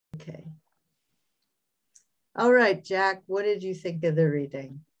All right, Jack, what did you think of the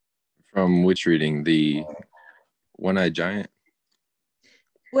reading? From which reading? The One-Eyed Giant?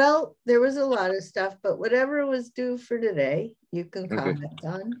 Well, there was a lot of stuff, but whatever was due for today, you can Okay. comment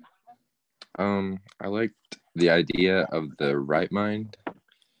on. I liked the idea of the right mind,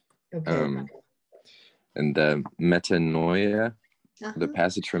 Okay. um, and the metanoia, the Uh-huh.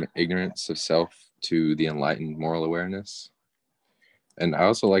 passage from ignorance of self to the enlightened moral awareness. And I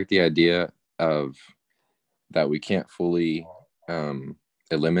also like the idea of that we can't fully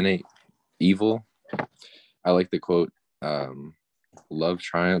eliminate evil. I like the quote, love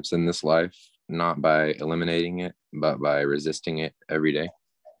triumphs in this life, not by eliminating it, but by resisting it every day.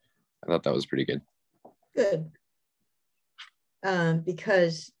 I thought that was pretty good. Good.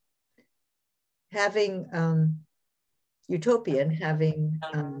 Because having utopian, having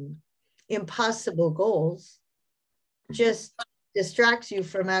impossible goals just distracts you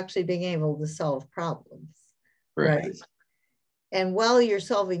from actually being able to solve problems, Right. right? And while you're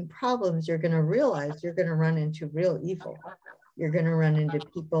solving problems, you're going to realize you're going to run into real evil. You're going to run into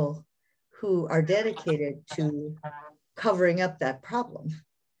people who are dedicated to covering up that problem,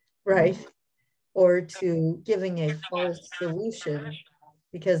 right? Or to giving a false solution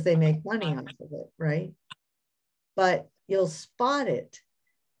because they make money off of it, right? But you'll spot it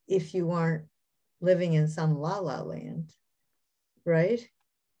if you aren't living in some la la land, right?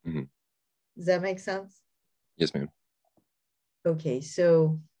 Mm-hmm. Does that make sense? Yes, ma'am. Okay,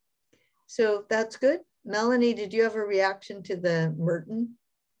 so that's good. Melanie, did you have a reaction to the Merton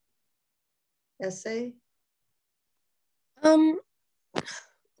essay? Um,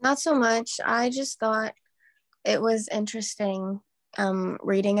 Not so much. I just thought it was interesting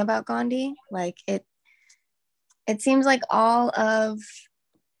reading about Gandhi. Like it seems like I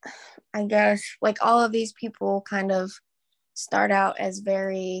guess like all of these people kind of start out as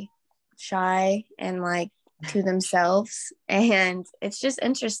very shy and like to themselves, and it's just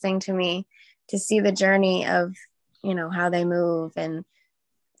interesting to me to see the journey of how they move and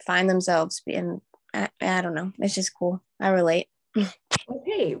find themselves being I don't know, it's just cool. I relate.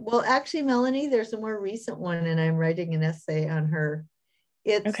 Okay, well, actually, Melanie, there's a more recent one, and I'm writing an essay on her.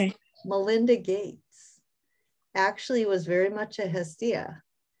 It's Okay. Melinda Gates. Actually, was very much a Hestia.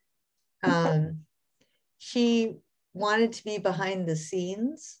 She wanted to be behind the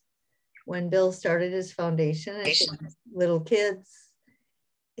scenes when Bill started his foundation, and she had little kids,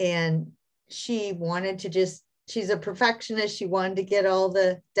 and she wanted to just. She's a perfectionist. She wanted to get all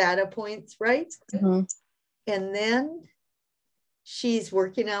the data points right, Mm-hmm. and then she's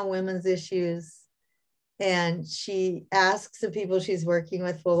working on women's issues, and she asks the people she's working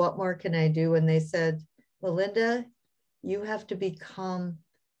with, well, what more can I do? And they said, Melinda, you have to become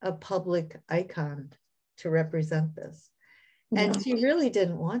a public icon to represent this. Yeah. And she really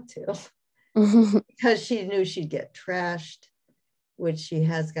didn't want to because she knew she'd get trashed, which she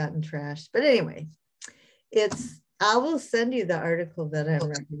has gotten trashed. But anyway, I will send you the article that I'm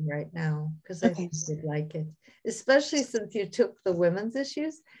writing right now because I think you'd like it, especially since you took the women's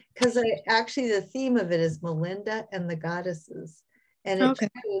issues. Because the theme of it is Melinda and the goddesses, and it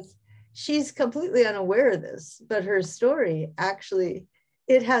shows she's completely unaware of this, but her story actually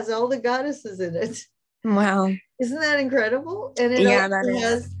it has all the goddesses in it. Wow. Isn't that incredible? And it also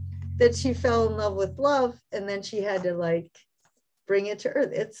has that she fell in love with love, and then she had to like bring it to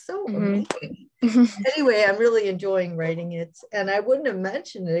earth. It's so amazing. Anyway, I'm really enjoying writing it, and I wouldn't have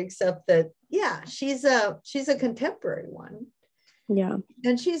mentioned it except that she's a contemporary one. Yeah.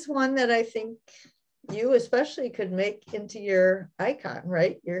 And she's one that I think you especially could make into your icon,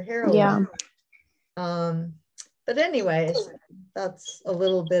 right? Your heroine. Yeah. But anyway, that's a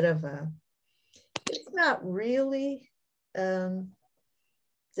little bit of it's not really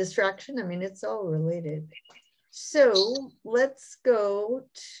distraction. I mean, it's all related. So let's go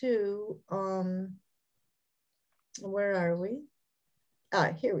to where are we?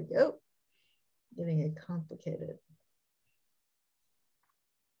 Here we go. Getting it complicated.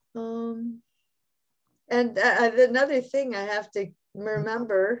 And another thing I have to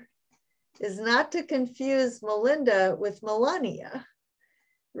remember is not to confuse Melinda with Melania,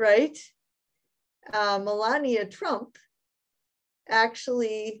 right? Melania Trump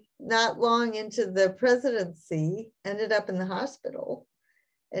actually not long into the presidency ended up in the hospital,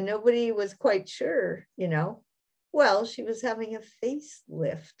 and nobody was quite sure, well, she was having a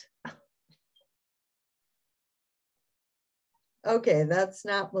facelift. Okay, that's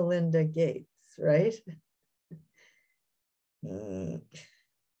not Melinda Gates, right?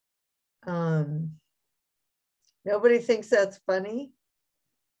 Nobody thinks that's funny.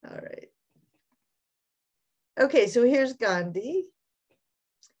 All right. Okay, so here's Gandhi.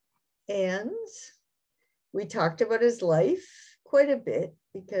 And we talked about his life quite a bit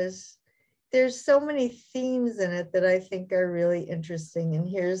because there's so many themes in it that I think are really interesting. And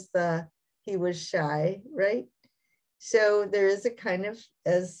here's he was shy, right? So there is a kind of,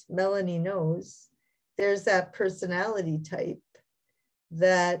 as Melanie knows, there's that personality type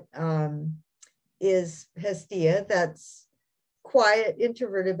that is Hestia, that's quiet,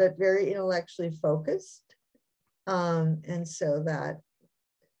 introverted, but very intellectually focused. And so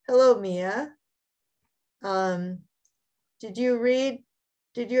hello, Mia. Did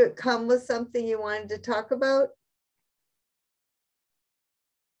you come with something you wanted to talk about?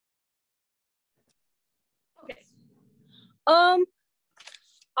 Okay.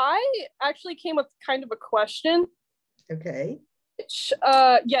 I actually came with kind of a question. Okay. Which,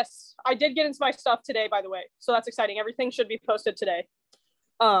 yes, I did get into my stuff today, by the way. So that's exciting. Everything should be posted today,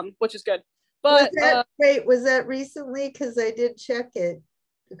 which is good. But was that recently? Because I did check it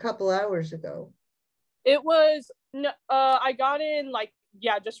a couple hours ago. It was, I got in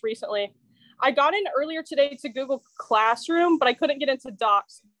just recently. I got in earlier today to Google Classroom, but I couldn't get into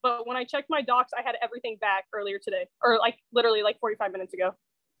Docs. But when I checked my Docs, I had everything back earlier today, or literally 45 minutes ago.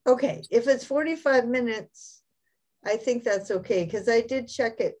 Okay, if it's 45 minutes, I think that's okay, because I did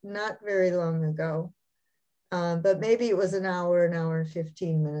check it not very long ago. But maybe it was an hour and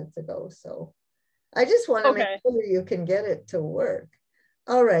 15 minutes ago. So I just want to make sure you can get it to work.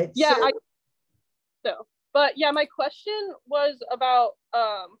 All right. Yeah, but yeah, my question was about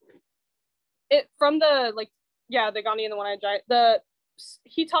it from the the Gandhi and the One-Eyed Giant.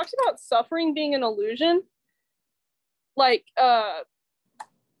 He talks about suffering being an illusion. Yeah, I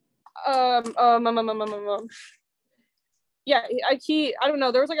don't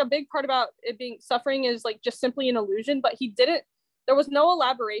know. There was a big part about it being suffering is just simply an illusion, but there was no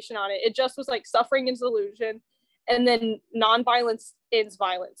elaboration on it. It just was suffering is illusion, and then non-violence is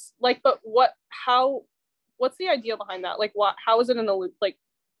violence. But what's the idea behind that? How is it an illusion?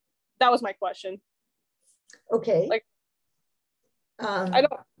 That was my question. Okay. I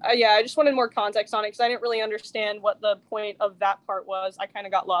don't, I just wanted more context on it because I didn't really understand what the point of that part was. I kind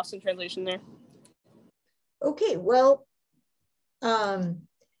of got lost in translation there. Okay, well, the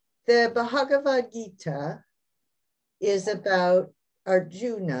Bhagavad Gita is about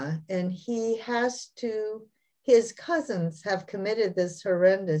Arjuna, and his cousins have committed this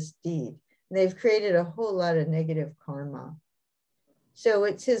horrendous deed. And they've created a whole lot of negative karma. So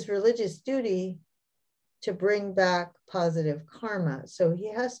it's his religious duty to bring back positive karma. So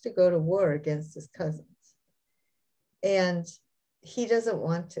he has to go to war against his cousins. And he doesn't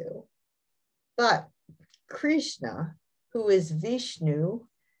want to. But Krishna, who is Vishnu,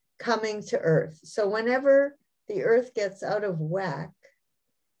 coming to earth. So whenever the earth gets out of whack,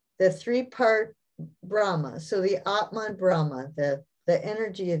 the three-part Brahma, so the Atman Brahma, the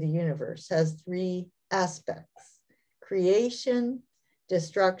energy of the universe, has three aspects: creation,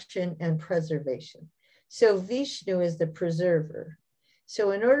 destruction, and preservation. So Vishnu is the preserver.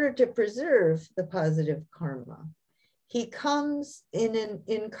 So in order to preserve the positive karma, he comes he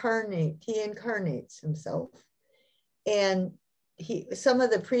incarnates himself. And some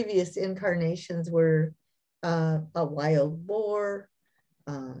of the previous incarnations were a wild boar.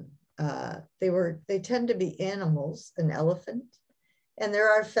 They tend to be animals, an elephant. And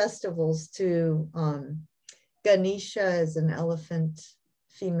there are festivals to Ganesha is an elephant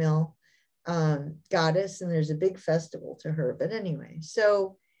female goddess, and there's a big festival to her. But anyway,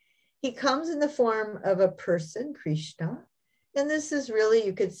 so he comes in the form of a person, Krishna. And this is really,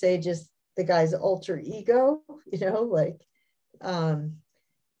 you could say, just the guy's alter ego,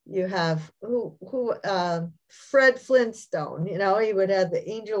 you have Fred Flintstone, he would have the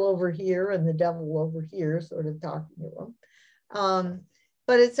angel over here and the devil over here sort of talking to him.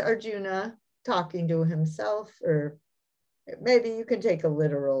 But it's Arjuna talking to himself, or maybe you can take a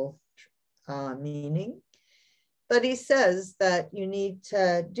literal meaning. But he says that you need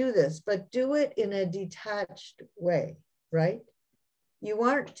to do this, but do it in a detached way, right? You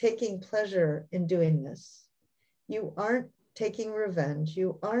aren't taking pleasure in doing this. You aren't taking revenge.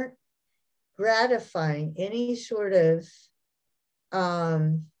 You aren't gratifying any sort of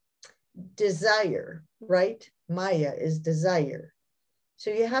desire, right? Maya is desire. So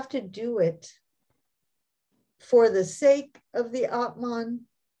you have to do it for the sake of the Atman,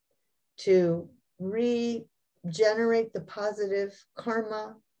 to regenerate the positive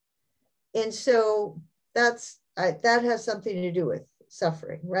karma. And so that has something to do with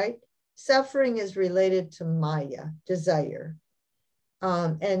suffering, right? Suffering is related to Maya, desire.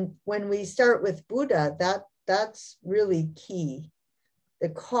 And when we start with Buddha, that's really key. The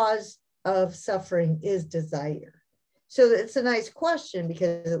cause of suffering is desire. So it's a nice question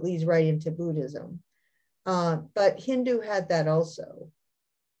because it leads right into Buddhism. But Hindu had that also.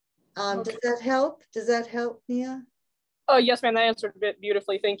 Okay. Does that help? Does that help, Mia? Oh, yes, ma'am. That answered it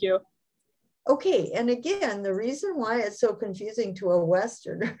beautifully. Thank you. Okay, and again, the reason why it's so confusing to a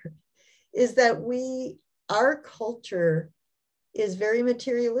Westerner is that our culture is very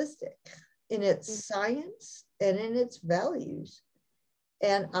materialistic in its science and in its values.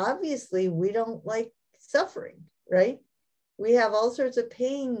 And obviously, we don't like suffering, right? We have all sorts of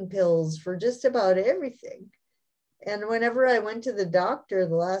pain pills for just about everything. And whenever I went to the doctor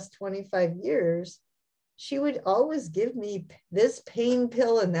the last 25 years, she would always give me this pain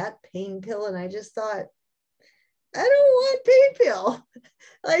pill and that pain pill. And I just thought, I don't want pain pill.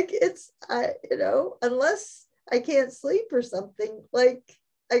 Like unless I can't sleep or something, like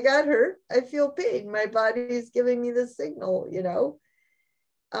I got hurt, I feel pain. My body is giving me the signal,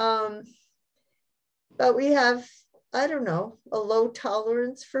 But we have, I don't know, a low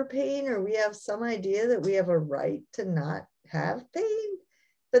tolerance for pain, or we have some idea that we have a right to not have pain.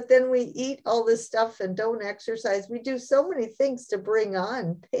 But then we eat all this stuff and don't exercise. We do so many things to bring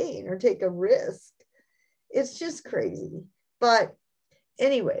on pain or take a risk. It's just crazy. But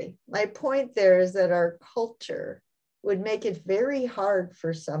anyway, my point there is that our culture would make it very hard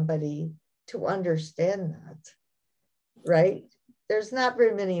for somebody to understand that, right? There's not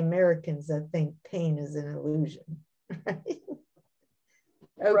very many Americans that think pain is an illusion, right?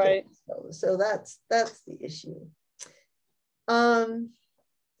 Okay, Right. So that's the issue.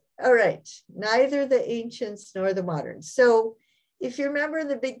 All right, neither the ancients nor the moderns. So if you remember in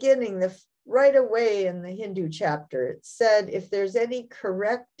the beginning, right away in the Hindu chapter, it said, if there's any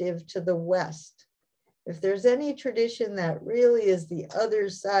corrective to the West, if there's any tradition that really is the other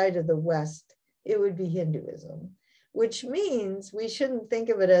side of the West, it would be Hinduism, which means we shouldn't think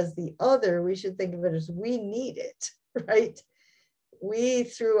of it as the other. We should think of it as we need it, right? We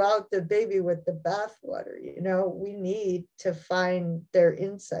threw out the baby with the bathwater, we need to find their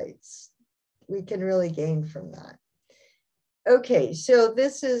insights. We can really gain from that. Okay, so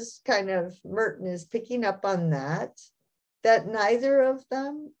this is kind of, Merton is picking up on that neither of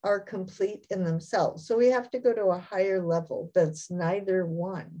them are complete in themselves. So we have to go to a higher level that's neither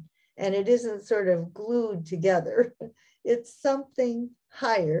one. And it isn't sort of glued together. It's something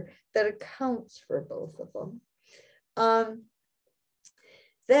higher that accounts for both of them.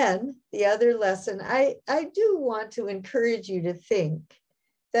 Then the other lesson, I do want to encourage you to think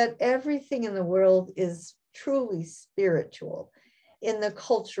that everything in the world is truly spiritual in the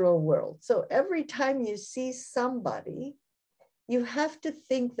cultural world. So every time you see somebody, you have to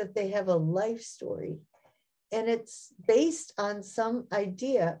think that they have a life story, and it's based on some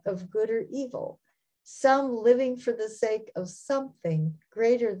idea of good or evil, some living for the sake of something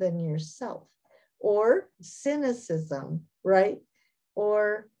greater than yourself, or cynicism, right?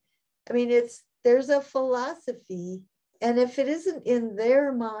 Or, I mean, there's a philosophy, and if it isn't in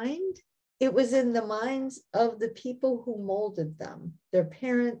their mind, it was in the minds of the people who molded them, their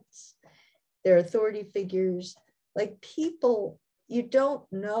parents, their authority figures. Like, people, you don't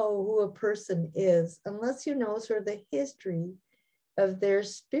know who a person is unless you know sort of the history of their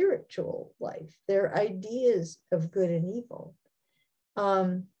spiritual life, their ideas of good and evil.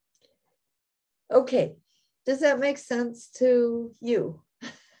 Okay, does that make sense to you?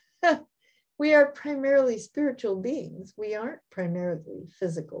 We are primarily spiritual beings. We aren't primarily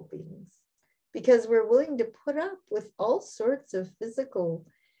physical beings, because we're willing to put up with all sorts of physical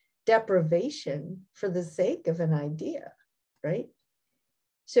deprivation for the sake of an idea, right?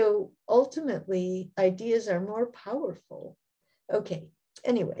 So ultimately, ideas are more powerful. Okay,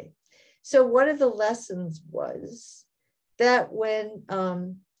 anyway, so one of the lessons was that when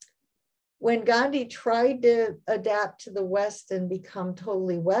Gandhi tried to adapt to the West and become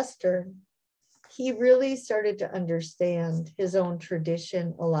totally Western, he really started to understand his own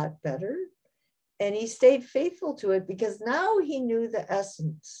tradition a lot better. And he stayed faithful to it because now he knew the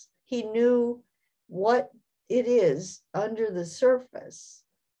essence. He knew what it is under the surface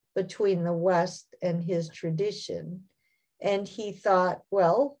between the West and his tradition. And he thought,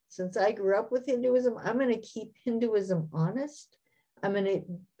 well, since I grew up with Hinduism, I'm going to keep Hinduism honest. I'm going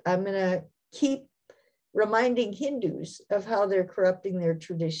to keep reminding Hindus of how they're corrupting their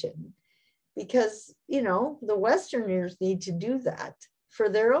tradition. Because, the Westerners need to do that for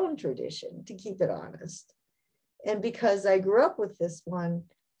their own tradition, to keep it honest. And because I grew up with this one,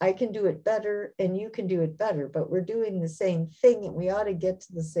 I can do it better and you can do it better, but we're doing the same thing and we ought to get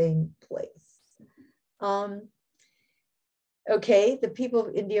to the same place. Okay, the people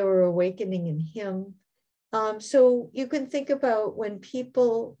of India were awakening in him. So you can think about when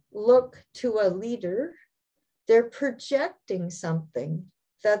people look to a leader, they're projecting something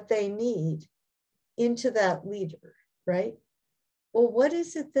that they need. into that leader, right? Well, what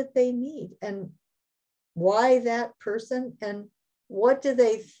is it that they need, and why that person, and what do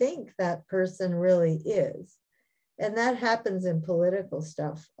they think that person really is? And that happens in political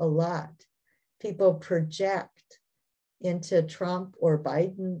stuff a lot. People project into Trump or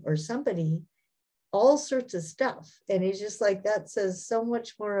Biden or somebody all sorts of stuff. And he's just like, that says so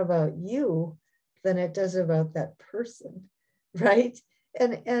much more about you than it does about that person, right?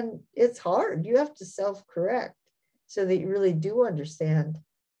 And it's hard. You have to self-correct so that you really do understand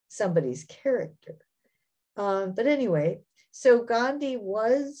somebody's character. But anyway, so Gandhi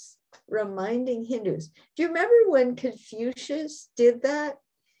was reminding Hindus. Do you remember when Confucius did that?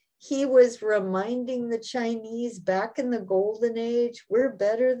 He was reminding the Chinese back in the golden age, we're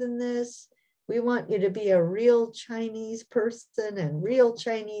better than this. We want you to be a real Chinese person, and real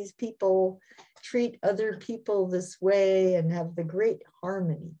Chinese people treat other people this way and have the great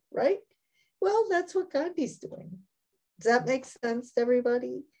harmony, right? Well, that's what Gandhi's doing. Does that make sense to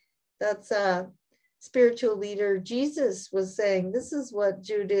everybody? That's a spiritual leader. Jesus was saying, this is what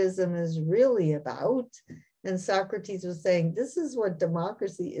Judaism is really about. And Socrates was saying, this is what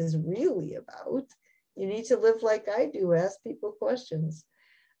democracy is really about. You need to live like I do, ask people questions.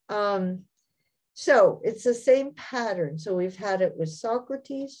 So it's the same pattern. So we've had it with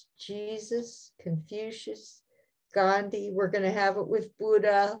Socrates, Jesus, Confucius, Gandhi. We're going to have it with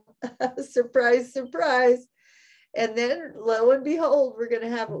Buddha. Surprise, surprise. And then lo and behold, we're going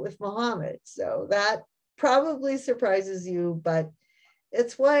to have it with Muhammad. So that probably surprises you, but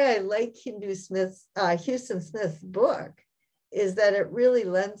it's why I like Houston Smith's book, is that it really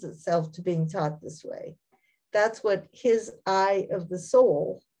lends itself to being taught this way. That's what his eye of the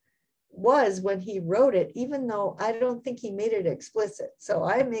soul was when he wrote it, even though I don't think he made it explicit. So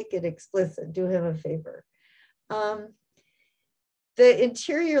I make it explicit, do him a favor. The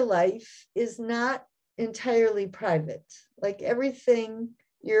interior life is not entirely private. Like everything,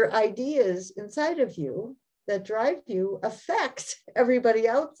 your ideas inside of you that drive you affect everybody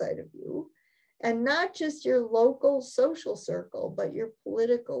outside of you, and not just your local social circle, but your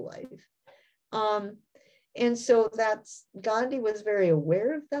political life. And so that's, Gandhi was very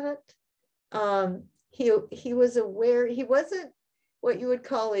aware of that. He was aware, he wasn't what you would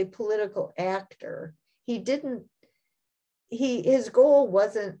call a political actor. His goal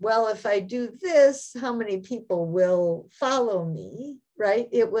wasn't, well, if I do this, how many people will follow me, right?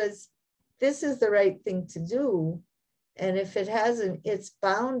 It was, this is the right thing to do. And if it hasn't, it's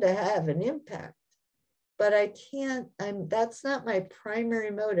bound to have an impact. But that's not my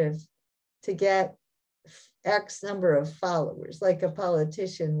primary motive, to get X number of followers, like a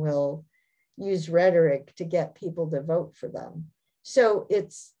politician will use rhetoric to get people to vote for them. So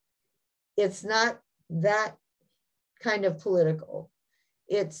it's not that kind of political.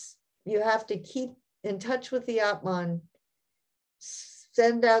 It's, you have to keep in touch with the Atman,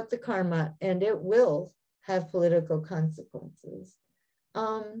 send out the karma, and it will have political consequences.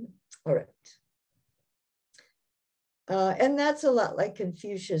 All right. And that's a lot like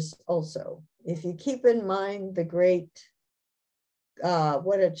Confucius also. If you keep in mind the great,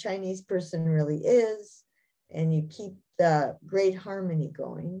 what a Chinese person really is, and you keep the great harmony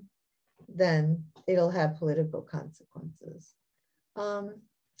going, then it'll have political consequences. The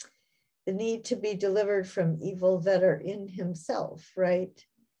need to be delivered from evil that are in himself, right?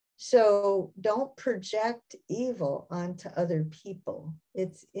 So don't project evil onto other people.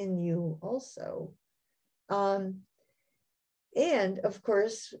 It's in you also. And of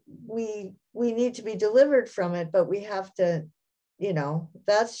course, we need to be delivered from it, but we have to,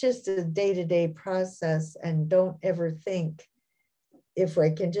 that's just a day-to-day process. And don't ever think, if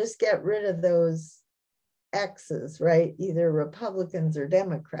we can just get rid of those X's, right? Either Republicans or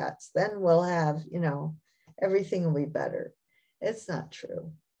Democrats, then we'll have, everything will be better. It's not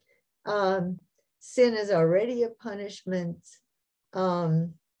true. Sin is already a punishment.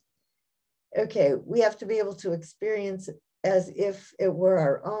 Okay, we have to be able to experience it as if it were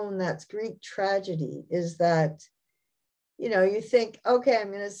our own. That's Greek tragedy, is that, you think, okay,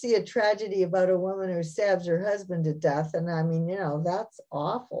 I'm going to see a tragedy about a woman who stabs her husband to death. And I mean, that's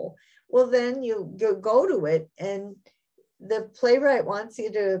awful. Well, then you go to it, and the playwright wants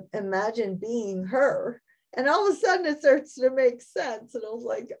you to imagine being her. And all of a sudden it starts to make sense. And I was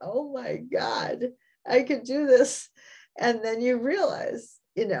like, oh my God, I could do this. And then you realize,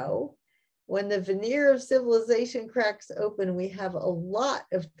 when the veneer of civilization cracks open, we have a lot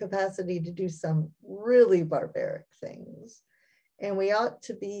of capacity to do some really barbaric things. And we ought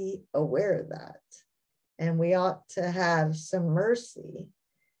to be aware of that. And we ought to have some mercy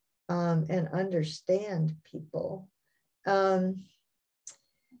and understand people.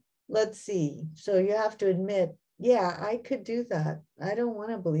 let's see. So you have to admit, yeah, I could do that. I don't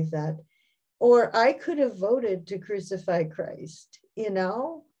want to believe that. Or I could have voted to crucify Christ.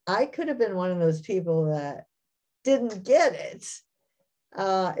 I could have been one of those people that didn't get it.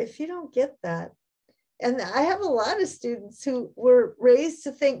 If you don't get that, and I have a lot of students who were raised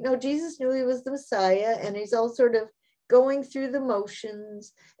to think, no, Jesus knew he was the Messiah, and he's all sort of going through the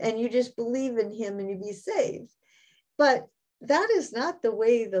motions, and you just believe in him and you be saved. But that is not the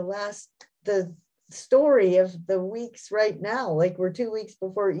way the story of the weeks right now, like we're 2 weeks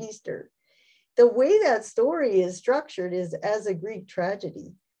before Easter. The way that story is structured is as a Greek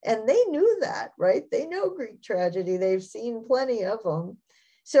tragedy. And they knew that, right? They know Greek tragedy. They've seen plenty of them.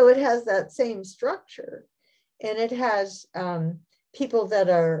 So it has that same structure. And it has people that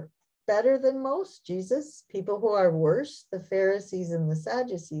are better than most, Jesus, people who are worse, the Pharisees and the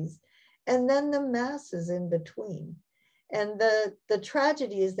Sadducees, and then the masses in between. And the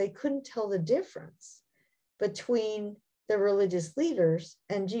tragedy is they couldn't tell the difference between the religious leaders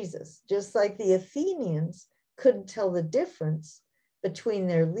and Jesus, just like the Athenians couldn't tell the difference between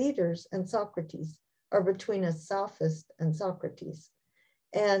their leaders and Socrates, or between a sophist and Socrates.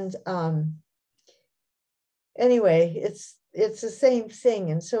 And anyway, it's the same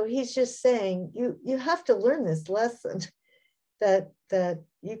thing. And so he's just saying, you have to learn this lesson that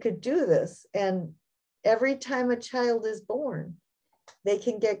you could do this. And every time a child is born, they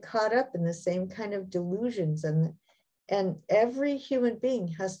can get caught up in the same kind of delusions. And every human being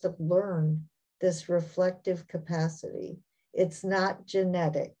has to learn this reflective capacity. It's not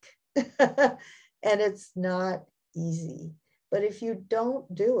genetic and it's not easy. But if you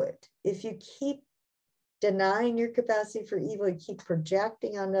don't do it, if you keep denying your capacity for evil, you keep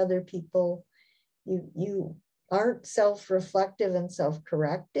projecting on other people, you aren't self-reflective and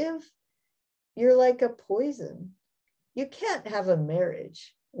self-corrective, you're like a poison. You can't have a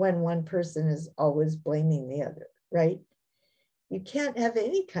marriage when one person is always blaming the other, right? You can't have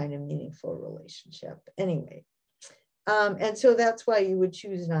any kind of meaningful relationship anyway. And so that's why you would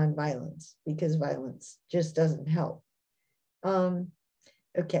choose nonviolence, because violence just doesn't help.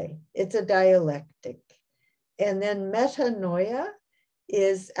 Okay, it's a dialectic. And then metanoia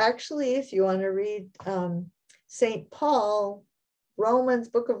is actually, if you want to read St. Paul,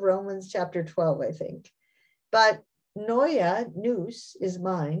 Book of Romans, chapter 12, I think. But noia, nous, is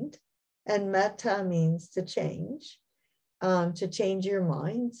mind, and meta means to change your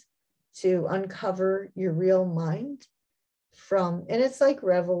mind, to uncover your real mind from, and it's like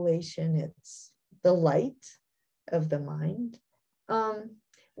revelation, it's the light of the mind.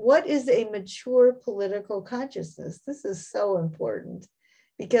 What is a mature political consciousness? This is so important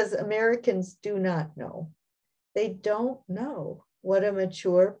because Americans do not know. They don't know what a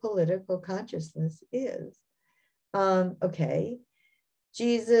mature political consciousness is. Okay,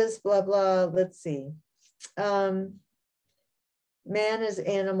 Jesus, blah, blah, let's see. Man is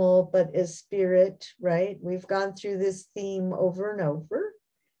animal, but is spirit, right? We've gone through this theme over and over.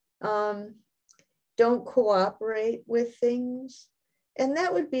 Don't cooperate with things. And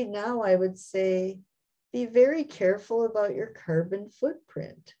that would be now, I would say, be very careful about your carbon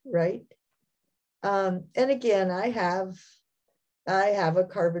footprint, right? And again, I have a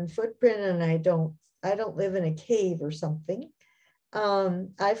carbon footprint, and I don't live in a cave or something.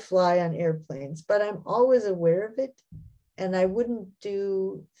 I fly on airplanes, but I'm always aware of it. And I wouldn't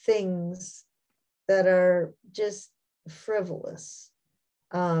do things that are just frivolous.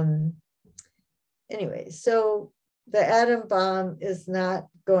 Anyway, so the atom bomb is not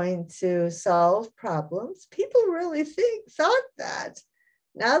going to solve problems. People really thought that.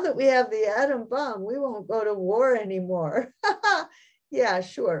 Now that we have the atom bomb, we won't go to war anymore. Yeah,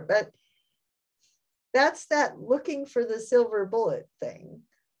 sure. But that's that looking for the silver bullet thing.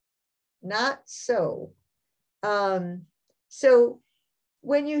 Not so. So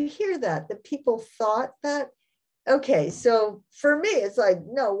when you hear that, the people thought that, okay, so for me, it's like,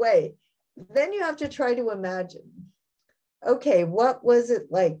 no way. Then you have to try to imagine, okay, what was it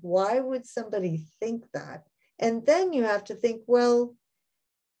like? Why would somebody think that? And then you have to think, well,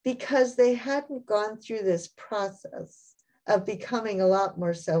 because they hadn't gone through this process of becoming a lot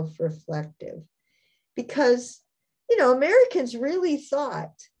more self-reflective. Because, Americans really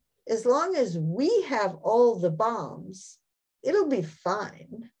thought, as long as we have all the bombs, it'll be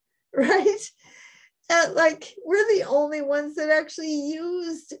fine, right? And like, we're the only ones that actually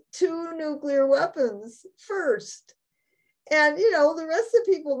used 2 nuclear weapons first. And, the rest of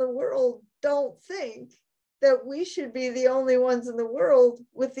the people in the world don't think that we should be the only ones in the world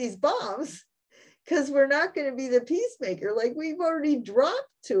with these bombs, because we're not going to be the peacemaker. Like, we've already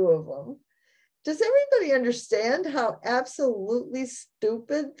dropped 2 of them. Does everybody understand how absolutely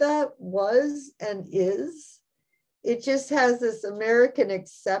stupid that was and is? It just has this American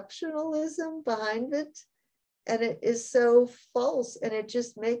exceptionalism behind it. And it is so false. And it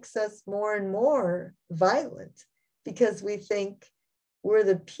just makes us more and more violent because we think we're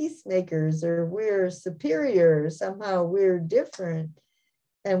the peacemakers or we're superior, somehow we're different,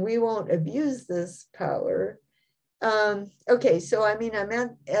 and we won't abuse this power. Okay, so I mean, I'm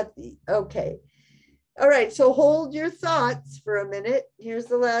at the, okay. All right, so hold your thoughts for a minute. Here's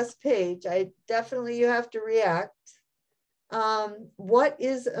the last page. You have to react. What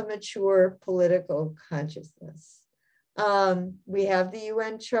is a mature political consciousness? We have the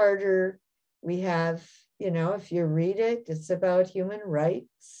UN Charter. We have, if you read it, it's about human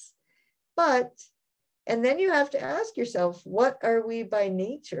rights. And then you have to ask yourself, what are we by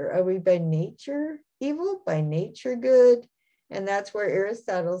nature? Are we by nature evil, by nature good? And that's where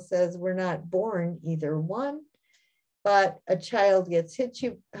Aristotle says we're not born either one, but a child gets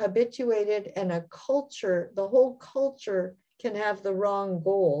habituated, and a culture, the whole culture can have the wrong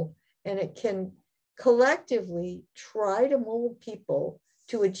goal, and it can collectively try to mold people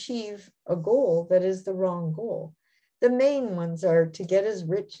to achieve a goal that is the wrong goal. The main ones are to get as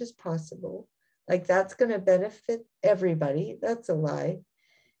rich as possible, like that's going to benefit everybody. That's a lie.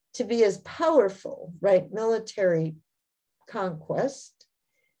 To be as powerful, right? Military conquest,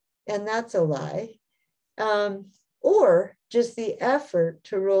 and that's a lie. Or just the effort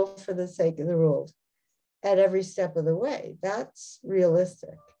to rule for the sake of the ruled at every step of the way. That's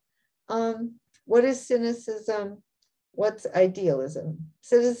realistic. What is cynicism? What's idealism?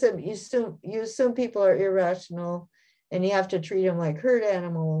 Cynicism, you assume people are irrational and you have to treat them like herd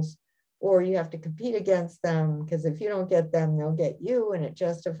animals, or you have to compete against them because if you don't get them, they'll get you, and it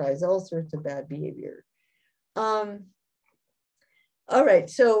justifies all sorts of bad behavior. All right,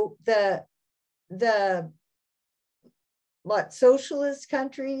 so the socialist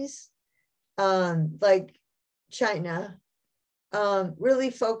countries like China really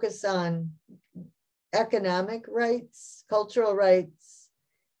focus on economic rights, cultural rights.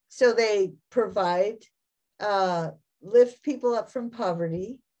 So they provide, lift people up from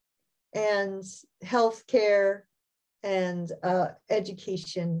poverty, and healthcare and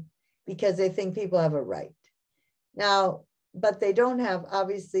education, because they think people have a right. Now, but they don't have,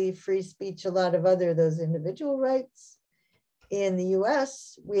 obviously, free speech, a lot of those individual rights. In the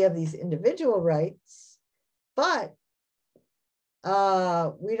US, we have these individual rights, but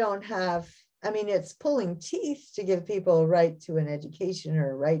we don't have, I mean, it's pulling teeth to give people a right to an education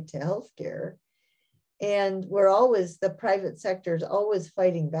or a right to healthcare. And the private sector is always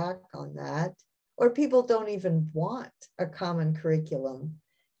fighting back on that, or people don't even want a common curriculum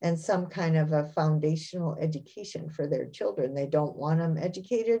and some kind of a foundational education for their children. They don't want them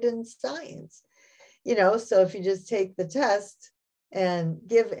educated in science. So if you just take the test and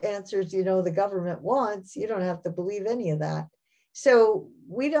give answers, the government wants, you don't have to believe any of that. So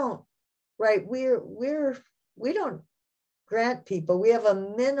we don't, right? We don't grant people, we have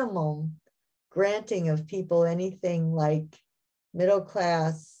a minimum granting of people anything like middle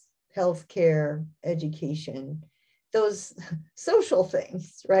class, healthcare, education, those social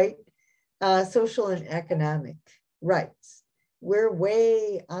things, right? Social and economic rights. We're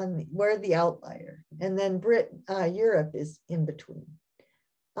we're the outlier. And then Europe is in between.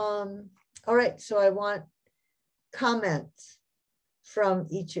 All right, so I want comments from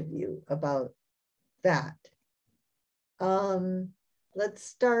each of you about that. Let's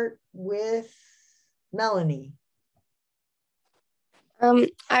start with Melanie.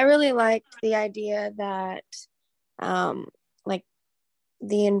 I really liked the idea that like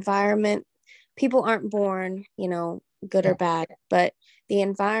the environment, people aren't born, good or bad, but the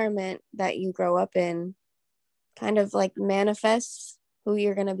environment that you grow up in kind of like manifests who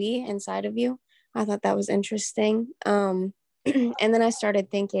you're going to be inside of you. I thought that was interesting. And then I started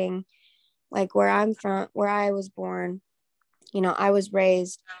thinking, like, where I'm from, where I was born, I was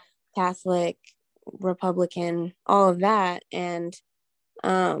raised Catholic, Republican, all of that. And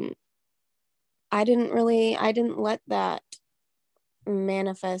I didn't let that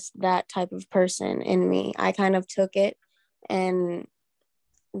manifest that type of person in me. I kind of took it and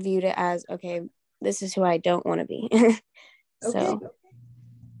viewed it as, okay, this is who I don't want to be. So, okay.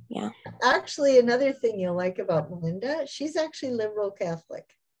 Yeah. Actually, another thing you'll like about Melinda, she's actually liberal Catholic.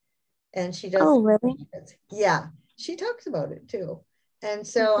 And she does. Oh, really? Yeah, she talks about it too. And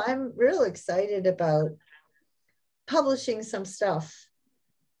so I'm real excited about publishing some stuff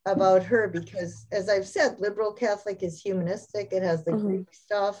about her because, as I've said, liberal Catholic is humanistic. It has the Greek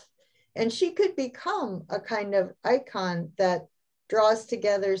stuff. And she could become a kind of icon that draws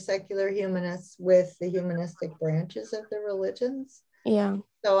together secular humanists with the humanistic branches of the religions. Yeah.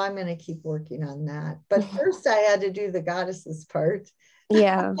 So I'm going to keep working on that. But first I had to do the goddesses part.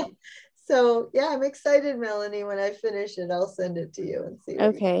 Yeah. So yeah, I'm excited, Melanie. When I finish it, I'll send it to you and see.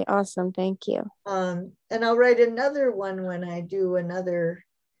 Okay, awesome. Thank you. And I'll write another one when I do another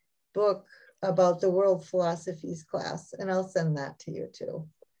book about the world philosophies class, and I'll send that to you too.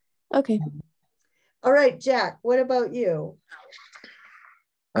 Okay. All right, Jack, what about you?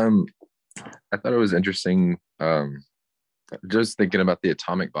 I thought it was interesting, just thinking about the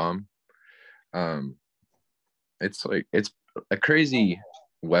atomic bomb. It's a crazy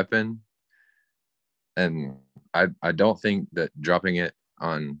weapon, and I don't think that dropping it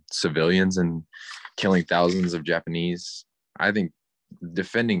on civilians and killing thousands of Japanese, I think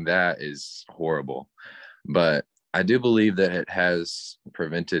defending that is horrible. But I do believe that it has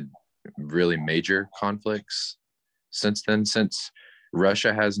prevented really major conflicts since then, since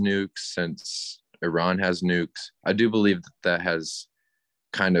Russia has nukes, since Iran has nukes. I do believe that that has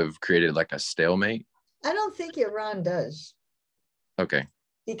kind of created like a stalemate. I don't think Iran does. Okay.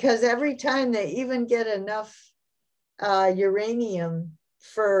 Because every time they even get enough uranium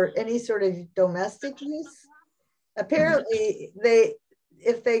for any sort of domestic use, apparently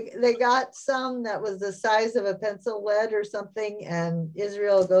if they got some that was the size of a pencil lead or something, and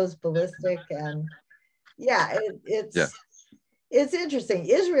Israel goes ballistic. And yeah, it's interesting.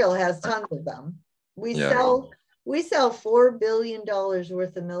 Israel has tons of them. We sell $4 billion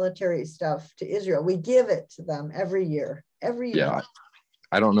worth of military stuff to Israel. We give it to them every year. Yeah,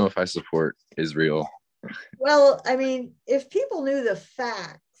 I don't know if I support Israel. Well, I mean, if people knew the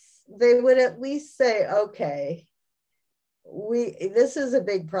facts, they would at least say, okay, this is a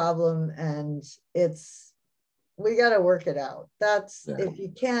big problem, and we got to work it out. That's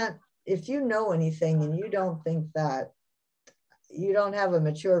if you know anything and you don't think that, you don't have a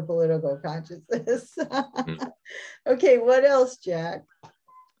mature political consciousness. Okay, what else, Jack?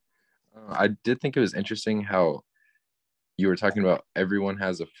 I did think it was interesting how you were talking about everyone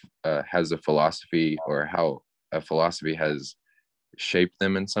has a philosophy, or how a philosophy has shaped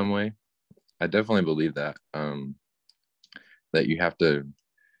them in some way. I definitely believe that that you have to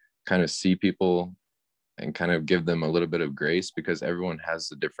kind of see people and kind of give them a little bit of grace, because everyone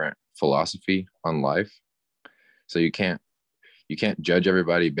has a different philosophy on life. So you can't judge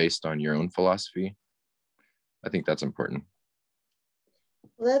everybody based on your own philosophy. I think that's important.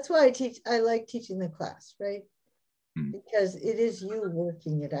 Well, that's why I like teaching the class, right? Because it is you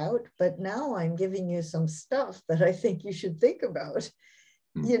working it out, but now I'm giving you some stuff that I think you should think about,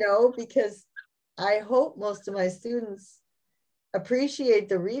 because I hope most of my students appreciate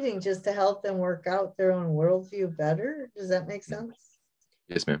the reading just to help them work out their own worldview better. Does that make sense?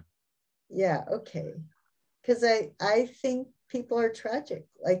 Yes, ma'am. Yeah, okay. Because I think people are tragic.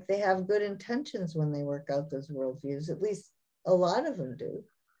 Like, they have good intentions when they work out those worldviews. At least a lot of them do.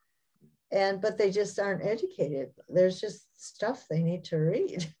 But they just aren't educated. There's just stuff they need to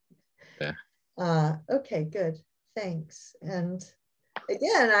read. Yeah. Okay, good. Thanks. And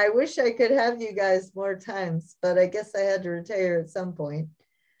again, I wish I could have you guys more times, but I guess I had to retire at some point.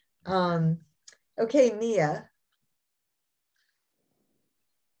 Okay, Mia.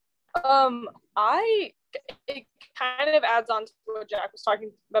 It kind of adds on to what Jack was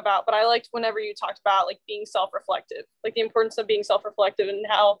talking about, but I liked whenever you talked about like being self-reflective, like the importance of being self-reflective, and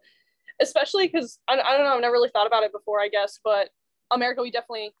how, especially because I don't know, I've never really thought about it before, I guess, but America,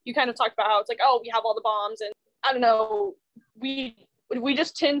 you kind of talked about how it's like, oh, we have all the bombs, and I don't know, we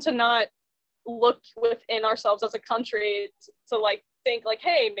just tend to not look within ourselves as a country to like think like,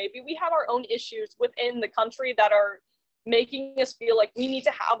 hey, maybe we have our own issues within the country that are making us feel like we need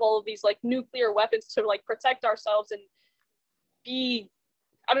to have all of these like nuclear weapons to like protect ourselves and be,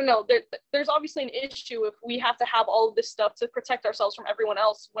 I don't know, there's obviously an issue if we have to have all of this stuff to protect ourselves from everyone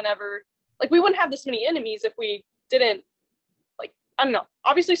else, whenever, like, we wouldn't have this many enemies if we didn't, like, I don't know,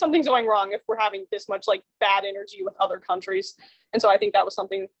 obviously something's going wrong if we're having this much like bad energy with other countries. And so I think that was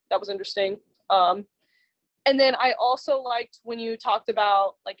something that was interesting. And then I also liked when you talked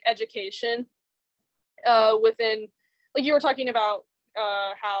about like education within, like you were talking about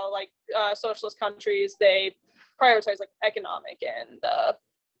how like socialist countries, they prioritize like economic and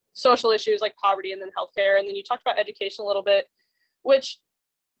social issues like poverty and then healthcare. And then you talked about education a little bit, which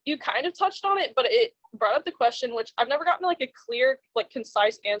you kind of touched on it, but it brought up the question, which I've never gotten like a clear, like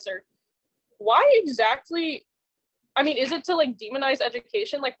concise answer. Why exactly, I mean, is it to like demonize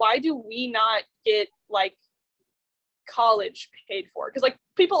education? Like, why do we not get like college paid for? Because like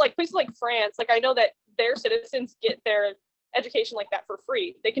people like places like France, like I know that their citizens get their education like that for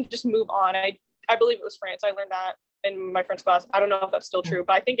free. They can just move on. I believe it was France. I learned that in my friend's class. I don't know if that's still true,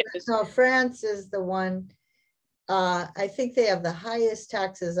 but I think it is. No, France is the one. I think they have the highest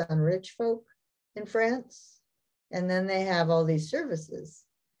taxes on rich folk in France, and then they have all these services.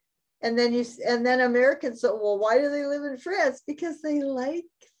 And then Americans say, well, why do they live in France? Because they like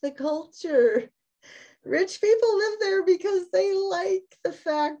the culture. Rich people live there because they like the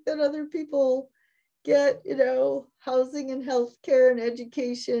fact that other people get, housing and healthcare and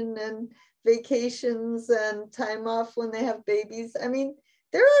education and vacations and time off when they have babies. I mean,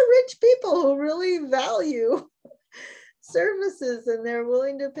 there are rich people who really value services and they're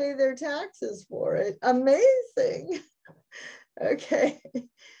willing to pay their taxes for it. Amazing. Okay.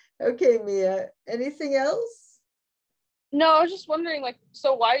 Okay, Mia. Anything else? No, I was just wondering, like,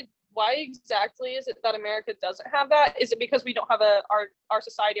 so why exactly is it that America doesn't have that? Is it because we don't have our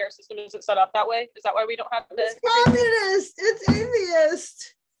society, our system isn't set up that way? Is that why we don't have It's communist. It's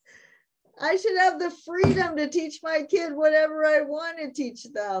atheist. I should have the freedom to teach my kid whatever I want to teach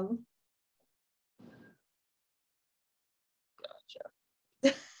them.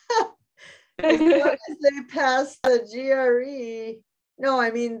 Gotcha. As long as they pass the GRE. No,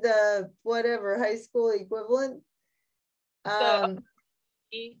 I mean the whatever high school equivalent.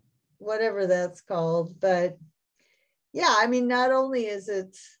 Whatever that's called. But yeah, I mean, not only is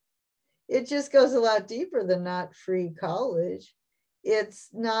it just goes a lot deeper than not free college. It's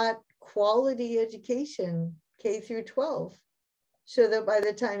not quality education, K through 12, so that by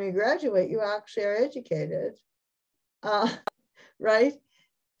the time you graduate, you actually are educated, right?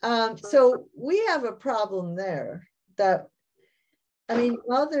 So we have a problem there that, I mean,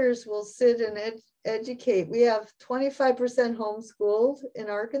 mothers will sit and educate. We have 25% homeschooled in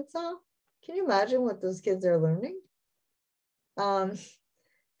Arkansas. Can you imagine what those kids are learning?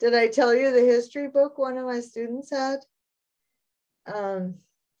 Did I tell you the history book one of my students had?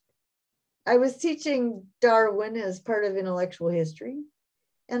 I was teaching Darwin as part of intellectual history.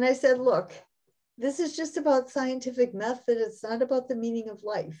 And I said, look, this is just about scientific method. It's not about the meaning of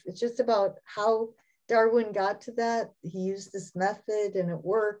life. It's just about how Darwin got to that. He used this method and it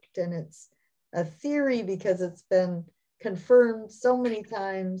worked. And it's a theory because it's been confirmed so many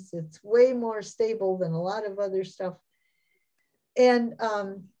times. It's way more stable than a lot of other stuff. And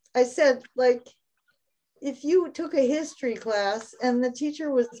I said, like, if you took a history class and the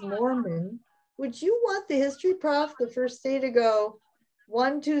teacher was Mormon, would you want the history prof the first day to go,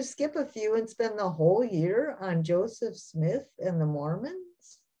 1, 2, skip a few and spend the whole year on Joseph Smith and the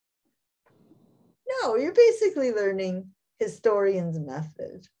Mormons? No, you're basically learning historian's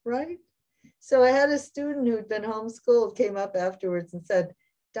method, right? So I had a student who'd been homeschooled came up afterwards and said,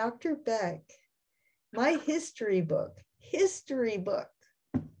 Dr. Beck, my history book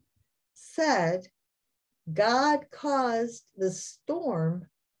said God caused the storm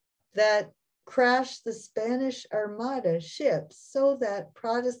that crashed the Spanish Armada ships so that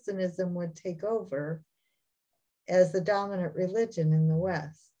Protestantism would take over as the dominant religion in the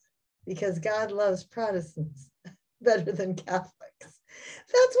West, because God loves Protestants better than Catholics.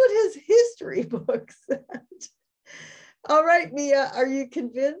 That's what his history book said. All right, Mia, are you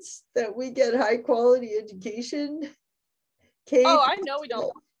convinced that we get high quality education? Kate? Oh, I know we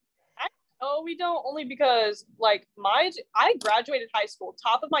don't. Oh, we don't, only because like I graduated high school,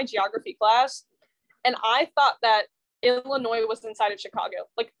 top of my geography class, and I thought that Illinois was inside of Chicago.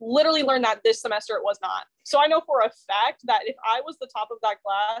 Like literally learned that this semester it was not. So I know for a fact that if I was the top of that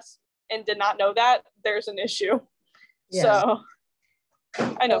class and did not know that, there's an issue. Yeah. So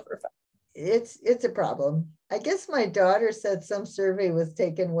I know for a fact. It's a problem. I guess my daughter said some survey was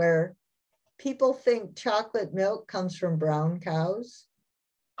taken where people think chocolate milk comes from brown cows.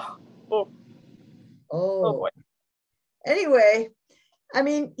 Oh boy. Anyway, I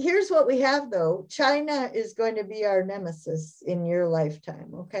mean, here's what we have though. China is going to be our nemesis in your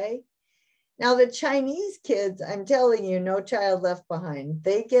lifetime, okay? Now the Chinese kids, I'm telling you, no child left behind.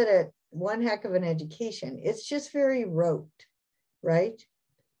 They get one heck of an education. It's just very rote, right?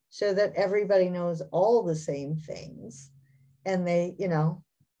 So that everybody knows all the same things. And they,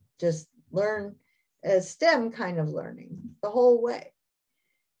 just learn a STEM kind of learning the whole way.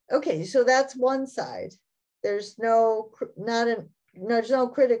 Okay, so that's one side. There's no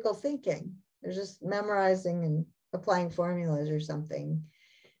critical thinking. There's just memorizing and applying formulas or something.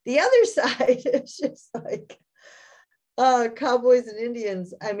 The other side is just like cowboys and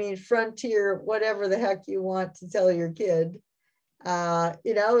Indians. I mean, frontier, whatever the heck you want to tell your kid. As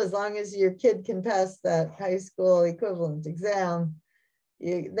long as your kid can pass that high school equivalent exam,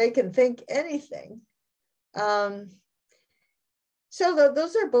 they can think anything. So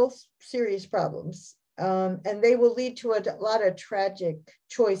those are both serious problems. And they will lead to a lot of tragic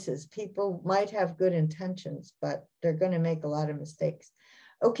choices. People might have good intentions, but they're going to make a lot of mistakes.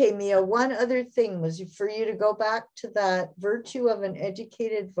 Okay, Mia, one other thing was for you to go back to that virtue of an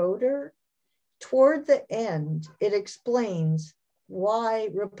educated voter. Toward the end, it explains why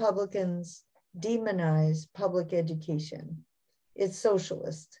Republicans demonize public education. It's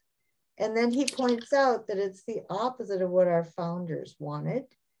socialist. And then he points out that it's the opposite of what our founders wanted,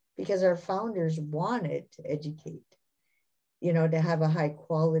 because our founders wanted to educate, you know, to have a high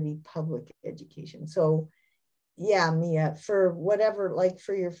quality public education. So yeah, Mia, for whatever, like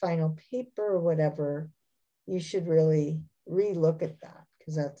for your final paper or whatever, you should really relook at that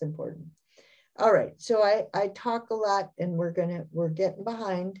because that's important. All right, so I talk a lot and we're getting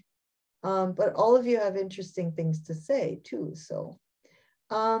behind, but all of you have interesting things to say too. So,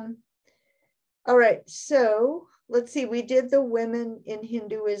 all right, so let's see, we did the women in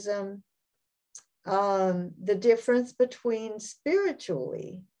Hinduism, the difference between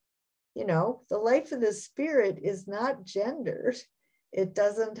spiritually, you know, the life of the spirit is not gendered. It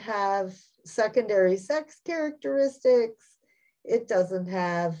doesn't have secondary sex characteristics. It doesn't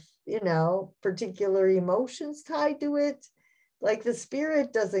have, you know, particular emotions tied to it. Like the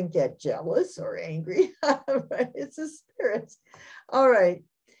spirit doesn't get jealous or angry, right? It's a spirit. All right.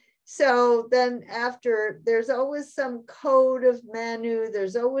 So then after, there's always some code of Manu.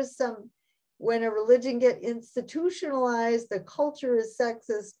 There's always some, when a religion gets institutionalized, the culture is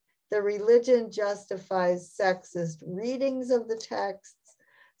sexist. The religion justifies sexist readings of the texts,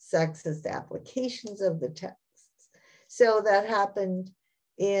 sexist applications of the texts. So that happened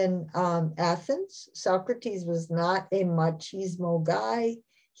in Athens. Socrates was not a machismo guy.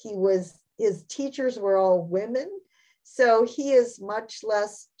 His teachers were all women. So he is much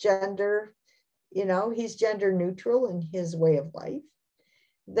less gender, you know, he's gender neutral in his way of life.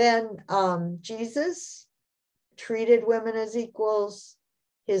 Then Jesus treated women as equals.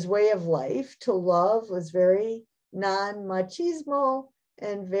 His way of life to love was very non-machismo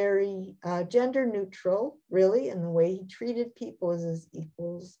and very gender neutral, really, in the way he treated people as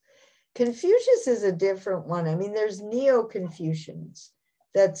equals. Confucius is a different one. I mean, there's neo-Confucians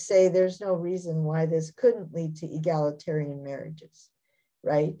that say there's no reason why this couldn't lead to egalitarian marriages,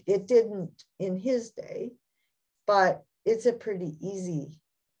 right? It didn't in his day, but it's a pretty easy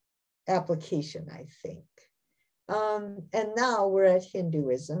application, I think. And now we're at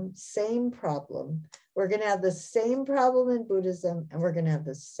Hinduism, same problem. We're going to have the same problem in Buddhism, and we're going to have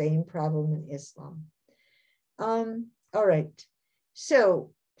the same problem in Islam. All right.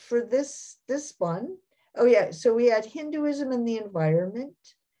 So for this one, oh yeah, so we had Hinduism and the environment,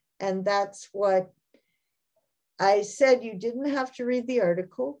 and that's what I said. You didn't have to read the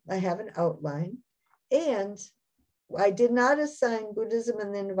article. I have an outline, and I did not assign Buddhism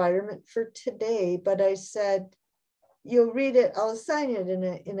and the environment for today, but I said, you'll read it, I'll assign it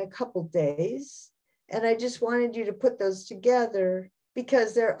in a couple days. And I just wanted you to put those together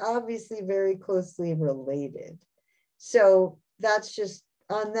because they're obviously very closely related. So that's just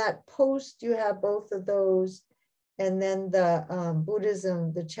on that post, you have both of those, and then the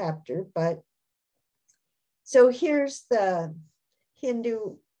Buddhism, the chapter. But so here's the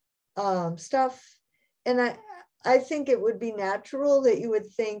Hindu stuff. And I think it would be natural that you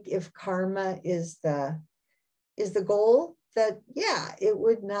would think if karma is the goal, that yeah, it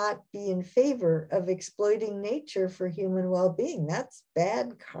would not be in favor of exploiting nature for human well-being. That's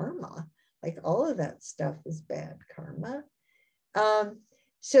bad karma. Like all of that stuff is bad karma.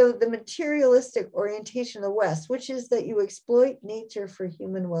 So the materialistic orientation of the West, which is that you exploit nature for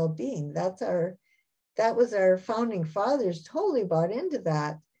human well-being, that was our founding fathers totally bought into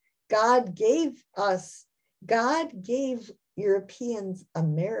that. God gave Europeans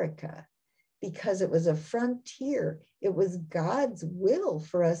America because it was a frontier. It was God's will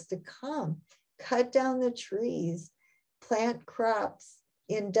for us to come, cut down the trees, plant crops,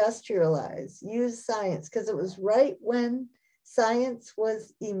 industrialize, use science, because it was right when science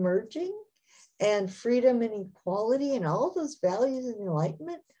was emerging and freedom and equality and all those values of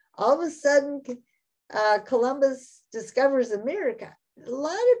enlightenment. All of a sudden, Columbus discovers America. A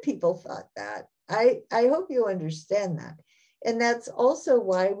lot of people thought that. I hope you understand that. And that's also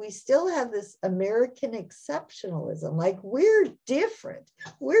why we still have this American exceptionalism. Like we're different.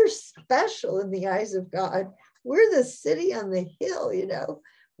 We're special in the eyes of God. We're the city on the hill, you know.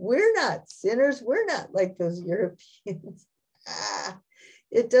 We're not sinners. We're not like those Europeans.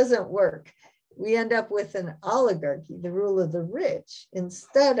 It doesn't work. We end up with an oligarchy, the rule of the rich,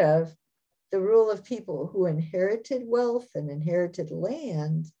 instead of the rule of people who inherited wealth and inherited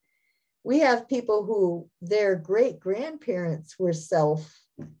land. We have people who their great grandparents were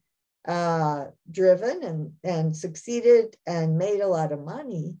driven and succeeded and made a lot of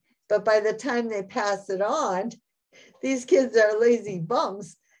money. But by the time they pass it on, these kids are lazy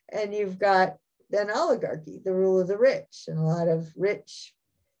bums, and you've got then oligarchy, the rule of the rich, and a lot of rich,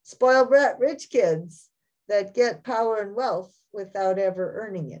 spoiled brat rich kids that get power and wealth without ever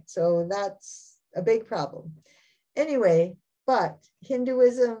earning it. So that's a big problem. Anyway, but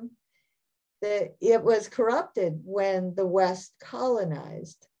Hinduism, it was corrupted when the West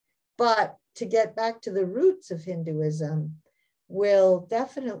colonized. But to get back to the roots of Hinduism will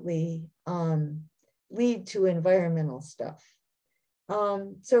definitely lead to environmental stuff.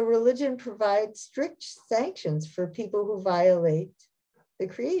 So religion provides strict sanctions for people who violate the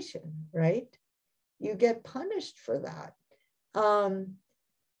creation, right? You get punished for that.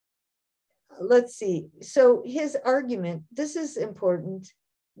 Let's see. So his argument, this is important,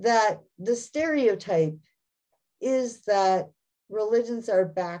 that the stereotype is that religions are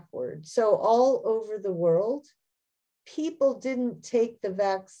backward. So all over the world, people didn't take the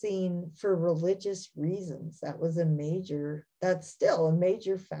vaccine for religious reasons. That's still a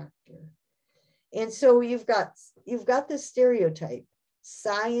major factor. And so you've got this stereotype,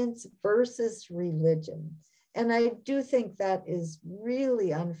 science versus religion. And I do think that is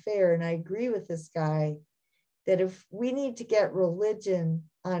really unfair. And I agree with this guy that if we need to get religion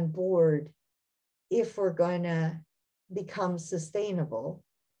on board, if we're going to become sustainable,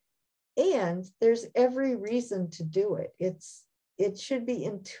 and there's every reason to do it. It should be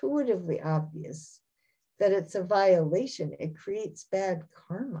intuitively obvious that it's a violation. It creates bad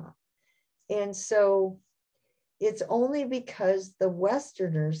karma. And so it's only because the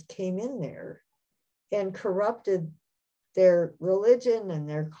Westerners came in there and corrupted their religion and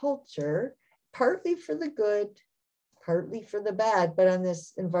their culture, partly for the good, partly for the bad, but on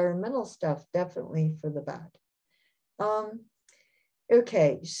this environmental stuff, definitely for the bad.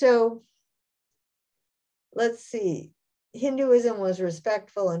 Okay, so let's see. Hinduism was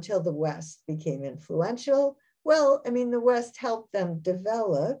respectful until the West became influential. Well, I mean, the West helped them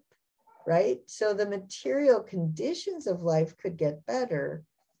develop, right? So the material conditions of life could get better,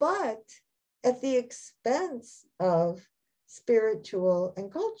 but at the expense of spiritual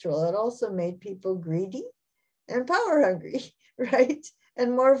and cultural. It also made people greedy and power hungry, right?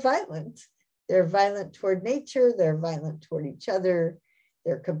 And more violent. They're violent toward nature, they're violent toward each other,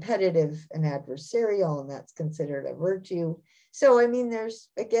 they're competitive and adversarial, and that's considered a virtue. So, I mean, there's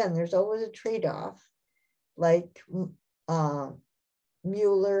always a trade-off, like Max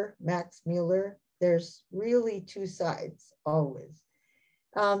Mueller, there's really two sides, always.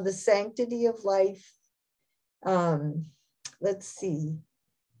 The sanctity of life, let's see.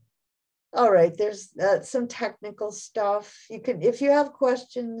 All right, there's some technical stuff. You can, if you have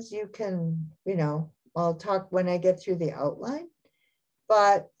questions, you can, I'll talk when I get through the outline.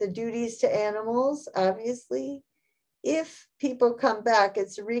 But the duties to animals, obviously, if people come back,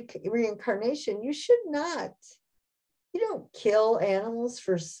 it's a reincarnation. You don't kill animals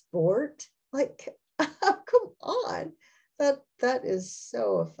for sport. Like, come on, that is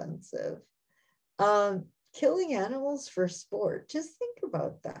so offensive. Killing animals for sport, just think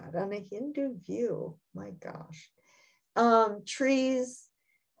about that on a Hindu view. My gosh. Trees,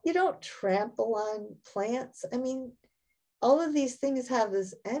 you don't trample on plants. I mean, all of these things have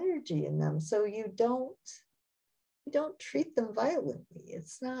this energy in them, so you don't treat them violently.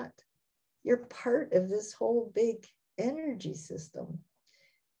 It's not, you're part of this whole big energy system.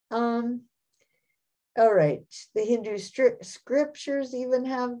 All right, the Hindu scriptures even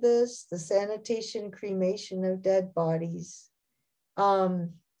have this, the sanitation, cremation of dead bodies. So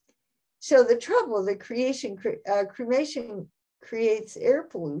the trouble, cremation creates air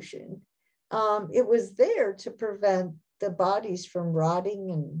pollution. It was there to prevent the bodies from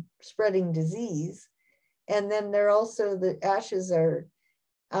rotting and spreading disease. And then the ashes are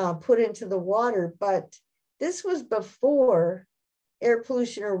put into the water, but this was before air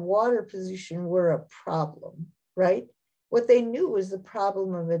pollution or water pollution were a problem, right? What they knew was the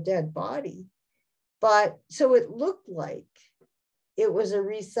problem of a dead body. But so it looked like it was a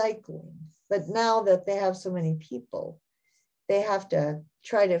recycling. But now that they have so many people, they have to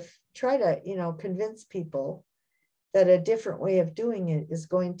try to convince people that a different way of doing it is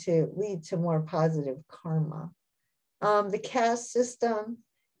going to lead to more positive karma. The caste system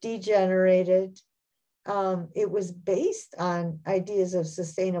degenerated. It was based on ideas of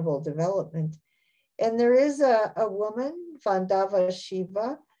sustainable development. And there is a woman, Vandava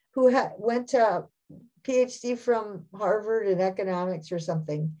Shiva, who went to Ph.D. from Harvard in economics or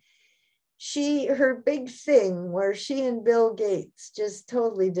something. Her big thing where she and Bill Gates just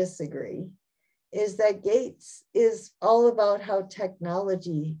totally disagree is that Gates is all about how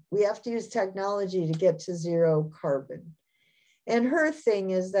technology, we have to use technology to get to zero carbon. And her thing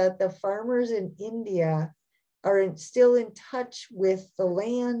is that the farmers in India are still in touch with the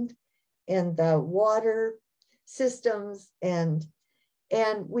land and the water systems, and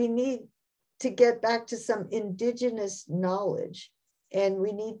we need to get back to some indigenous knowledge, and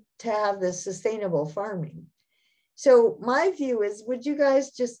we need to have this sustainable farming. So my view is, would you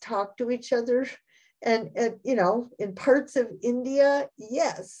guys just talk to each other? And you know, in parts of India,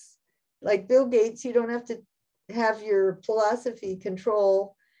 yes, like Bill Gates, you don't have to have your philosophy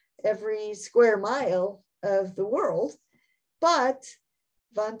control every square mile of the world. But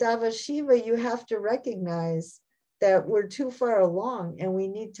Vandava Shiva, you have to recognize that we're too far along and we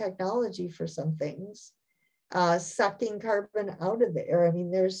need technology for some things. Sucking carbon out of the air. I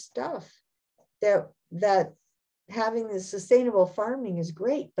mean, there's stuff that having the sustainable farming is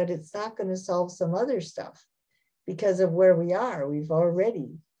great, but it's not going to solve some other stuff because of where we are. We've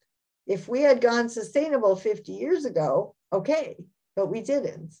already, if we had gone sustainable 50 years ago, okay, but we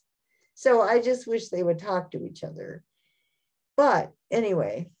didn't. So I just wish they would talk to each other. But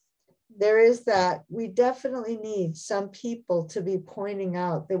anyway, there is that. We definitely need some people to be pointing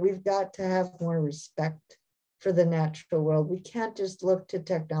out that we've got to have more respect for the natural world. We can't just look to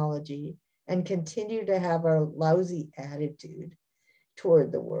technology and continue to have our lousy attitude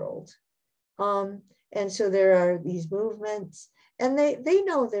toward the world. And so there are these movements, and they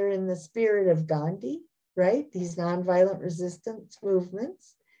know they're in the spirit of Gandhi, right? These nonviolent resistance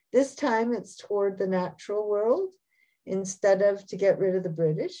movements. This time it's toward the natural world instead of to get rid of the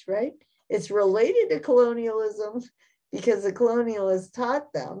British, right? It's related to colonialism because the colonialists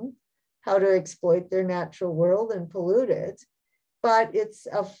taught them how to exploit their natural world and pollute it. But it's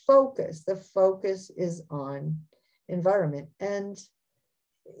a focus. The focus is on environment. And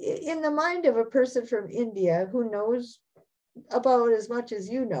in the mind of a person from India who knows about as much as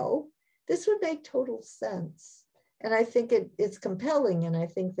you know, this would make total sense. And I think it's compelling, and I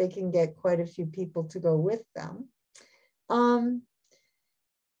think they can get quite a few people to go with them.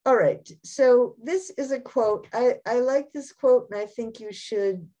 All right, so this is a quote. I like this quote, and I think you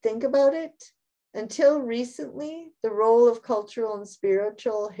should think about it. Until recently, the role of cultural and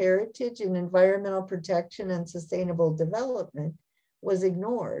spiritual heritage in environmental protection and sustainable development was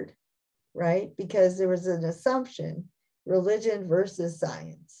ignored, right? Because there was an assumption, religion versus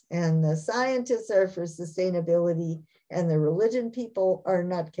science. And the scientists are for sustainability, and the religion people are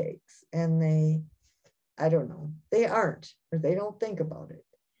nutcakes. And I don't know, they aren't, or they don't think about it.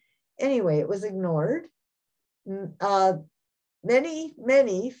 Anyway, it was ignored.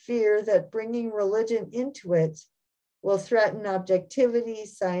 Many fear that bringing religion into it will threaten objectivity,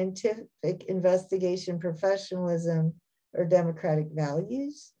 scientific investigation, professionalism, or democratic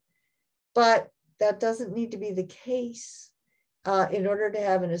values. But that doesn't need to be the case in order to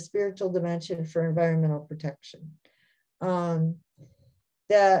have a spiritual dimension for environmental protection.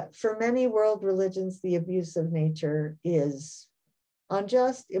 That for many world religions, the abuse of nature is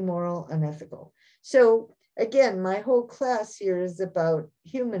unjust, immoral, unethical. So again, my whole class here is about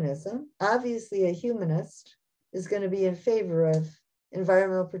humanism. Obviously, a humanist is going to be in favor of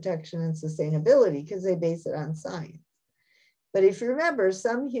environmental protection and sustainability because they base it on science. But if you remember,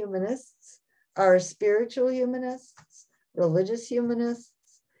 some humanists are spiritual humanists, religious humanists,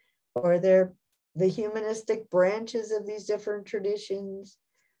 or they're the humanistic branches of these different traditions.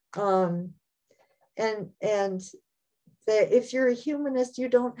 If you're a humanist, you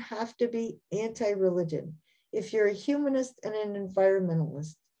don't have to be anti-religion. If you're a humanist and an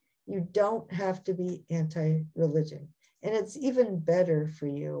environmentalist, you don't have to be anti-religion. And it's even better for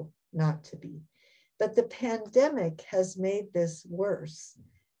you not to be. But the pandemic has made this worse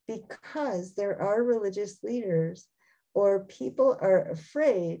because there are religious leaders or people are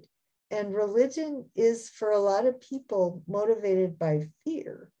afraid, and religion is for a lot of people motivated by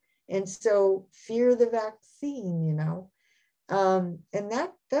fear. And so fear the vaccine, you know, and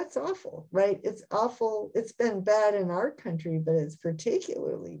that's awful, right? It's awful. It's been bad in our country, but it's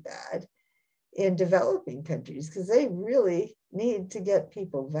particularly bad in developing countries because they really need to get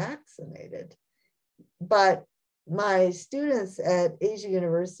people vaccinated. But my students at Asia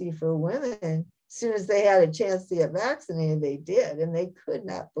University for Women, as soon as they had a chance to get vaccinated, they did. And they could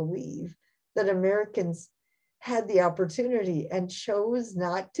not believe that Americans had the opportunity and chose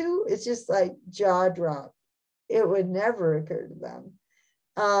not to. It's just like jaw drop. It would never occur to them.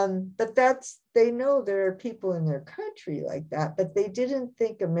 But they know there are people in their country like that, but they didn't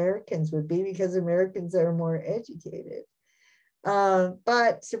think Americans would be because Americans are more educated.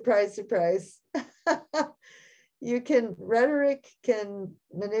 But surprise, surprise, rhetoric can,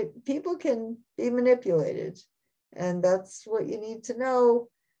 people can be manipulated, and that's what you need to know.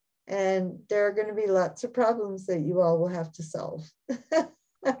 And there are going to be lots of problems that you all will have to solve.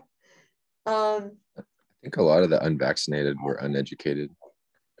 I think a lot of the unvaccinated were uneducated.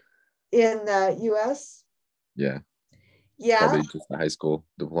 In the US? Yeah. Yeah. Probably just a high school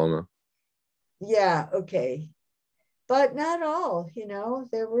diploma. Yeah, okay. But not all,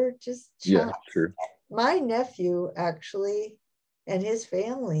 there were just chunks. Yeah, true. My nephew, actually, and his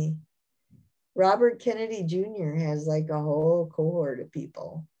family, Robert Kennedy Jr. has like a whole cohort of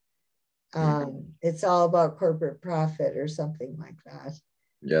people. It's all about corporate profit or something like that.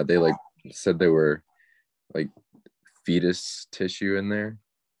 Yeah, they said they were like fetus tissue in there.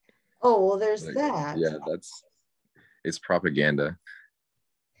 Oh, well, there's that. Yeah, it's propaganda.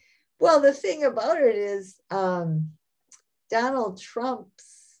 Well, the thing about it is Donald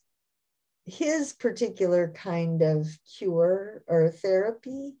Trump's, his particular kind of cure or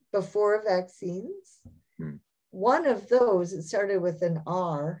therapy before vaccines, one of those, it started with an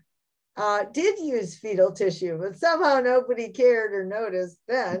R, did use fetal tissue, but somehow nobody cared or noticed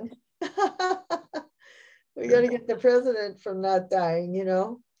then. We got to get the president from not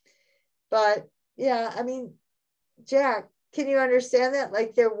dying, But yeah, I mean, Jack, can you understand that?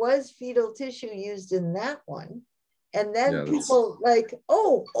 Like, there was fetal tissue used in that one. And then people like,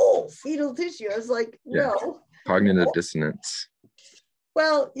 oh, fetal tissue. I was like, no. Cognitive dissonance.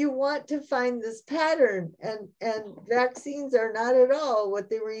 Well, you want to find this pattern, and vaccines are not at all what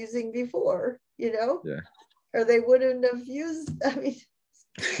they were using before, Yeah. Or they wouldn't have used,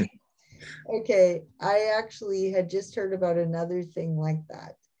 okay. I actually had just heard about another thing like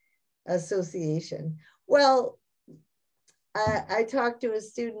that, association. Well, I talked to a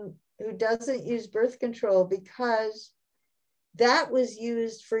student who doesn't use birth control because that was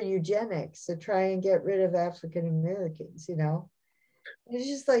used for eugenics to try and get rid of African Americans, It's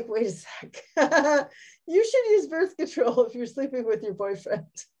just like, wait a sec. You should use birth control if you're sleeping with your boyfriend,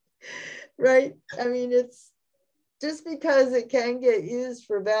 right? It's just because it can get used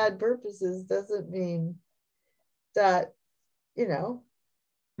for bad purposes doesn't mean that,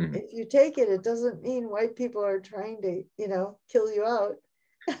 if you take it, it doesn't mean white people are trying to, kill you out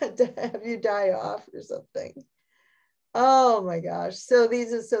to have you die off or something. Oh my gosh. So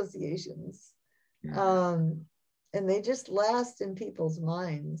these associations, and they just last in people's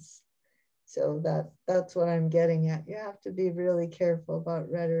minds. So that's what I'm getting at. You have to be really careful about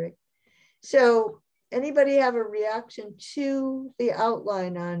rhetoric. So anybody have a reaction to the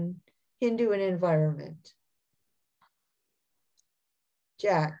outline on Hindu and environment?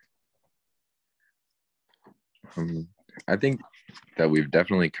 Jack. I think that we've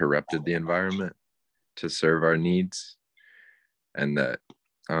definitely corrupted the environment to serve our needs, and that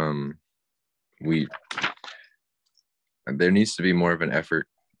there needs to be more of an effort.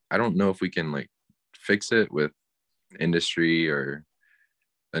 I don't know if we can fix it with industry or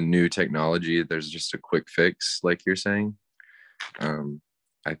a new technology. There's just a quick fix, like you're saying.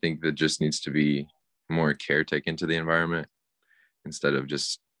 I think that just needs to be more care taken to the environment instead of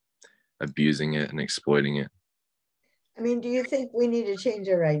just abusing it and exploiting it. Do you think we need to change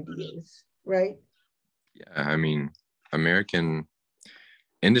our ideas, right? Yeah, American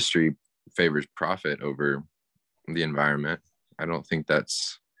industry favors profit over the environment. I don't think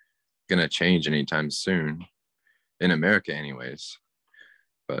that's going to change anytime soon in America anyways.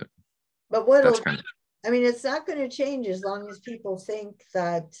 But what it's not going to change as long as people think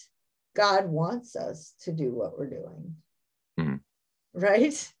that God wants us to do what we're doing.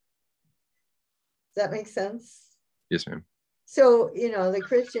 Right? Does that make sense? Yes, ma'am. So, the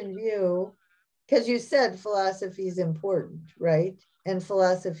Christian view, because you said philosophy is important, right? And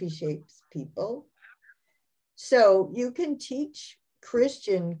philosophy shapes people. So you can teach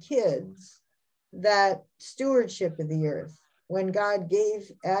Christian kids that stewardship of the earth. When God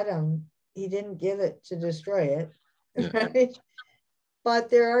gave Adam, he didn't give it to destroy it, right?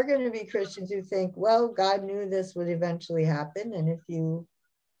 But there are going to be Christians who think, well, God knew this would eventually happen, and if you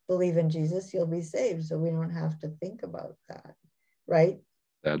believe in Jesus, you'll be saved, so we don't have to think about that, right?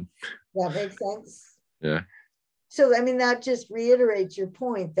 That makes sense? Yeah. So, that just reiterates your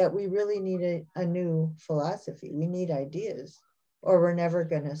point that we really need a new philosophy. We need ideas, or we're never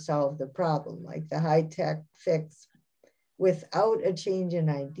going to solve the problem. Like the high-tech fix, without a change in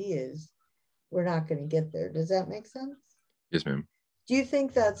ideas, we're not going to get there. Does that make sense? Yes, ma'am. Do you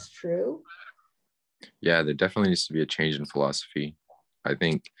think that's true? Yeah, there definitely needs to be a change in philosophy. I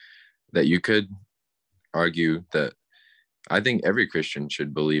think that you could argue that I think every Christian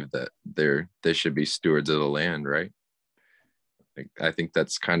should believe that they should be stewards of the land, right? I think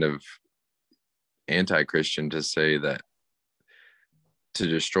that's kind of anti-Christian to say that to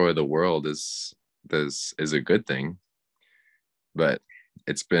destroy the world is a good thing, but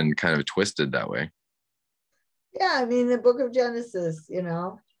it's been kind of twisted that way. Yeah, I mean, the book of Genesis,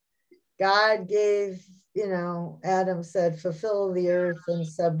 God gave, Adam said, fulfill the earth and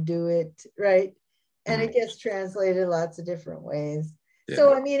subdue it, right? And it gets translated lots of different ways. Yeah.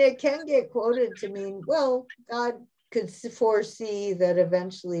 So, I mean, it can get quoted to mean, well, God could foresee that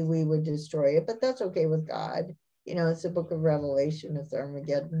eventually we would destroy it, but that's okay with God. It's a book of Revelation, it's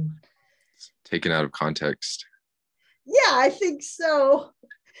Armageddon. It's taken out of context. Yeah, I think so.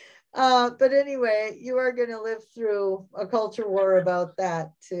 But anyway, you are going to live through a culture war about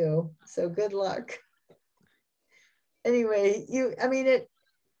that too. So good luck. Anyway,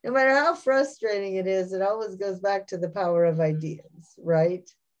 no matter how frustrating it is, it always goes back to the power of ideas, right?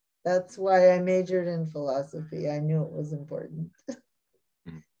 That's why I majored in philosophy. I knew it was important.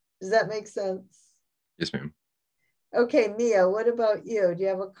 Does that make sense? Yes, ma'am. Okay, Mia, what about you? Do you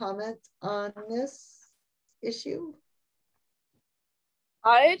have a comment on this issue?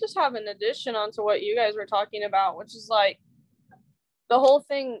 I just have an addition onto what you guys were talking about, which is like the whole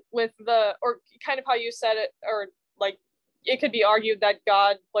thing with or kind of how you said it, or like it could be argued that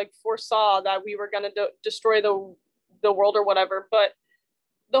God like foresaw that we were going to destroy the world or whatever. But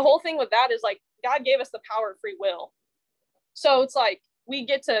the whole thing with that is like God gave us the power of free will. So it's like we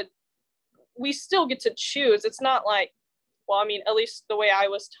still get to choose. It's not like, well, I mean, at least the way I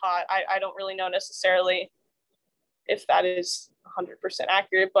was taught, I don't really know necessarily if that is 100%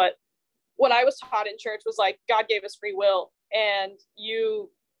 accurate, but what I was taught in church was like God gave us free will, and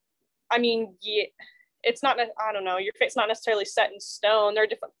it's not, I don't know, your fate's not necessarily set in stone. There are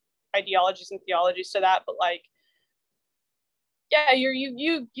different ideologies and theologies to that, but like, yeah,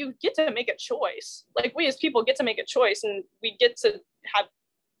 you get to make a choice. Like we as people get to make a choice, and we get to have,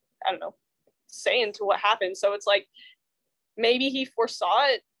 I don't know, say into what happens. So it's like maybe he foresaw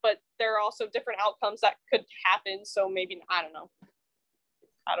it, but there are also different outcomes that could happen. So maybe, I don't know.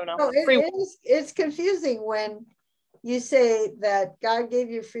 No, it's confusing when you say that God gave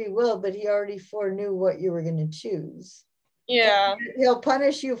you free will, but he already foreknew what you were going to choose. Yeah. And he'll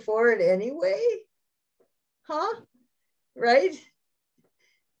punish you for it anyway? Huh? Right?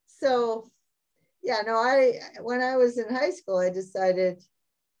 So, yeah, no, when I was in high school, I decided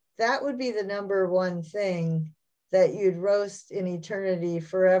that would be the number one thing that you'd roast in eternity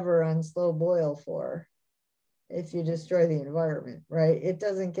forever on slow boil for if you destroy the environment, right? It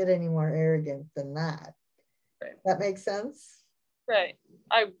doesn't get any more arrogant than that. Right. That makes sense? Right.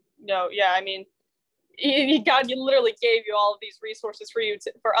 Yeah, I mean, God literally gave you all of these resources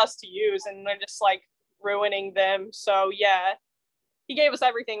for us to use, and they're just like ruining them. So yeah, he gave us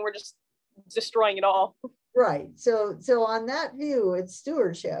everything. We're just destroying it all. Right. So on that view, it's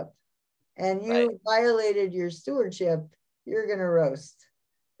stewardship. And you violated your stewardship, you're going to roast,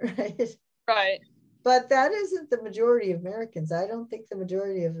 right? Right. But that isn't the majority of Americans. I don't think the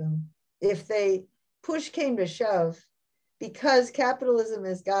majority of them, if they push came to shove, because capitalism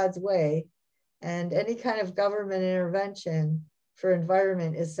is God's way, and any kind of government intervention for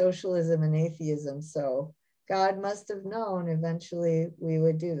environment is socialism and atheism. So God must have known eventually we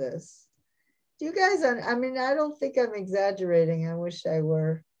would do this. Do you guys, I mean, I don't think I'm exaggerating. I wish I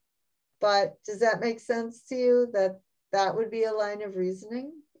were. But does that make sense to you, that would be a line of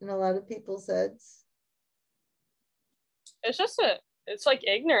reasoning in a lot of people's heads? It's like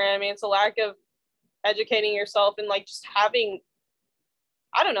ignorant. I mean, it's a lack of educating yourself and like just having,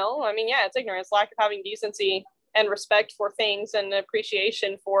 I don't know. I mean, yeah, it's ignorance, lack of having decency and respect for things and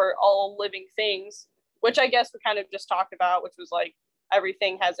appreciation for all living things, which I guess we kind of just talked about, which was like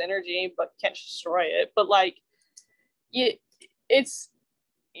everything has energy, but can't destroy it. But like,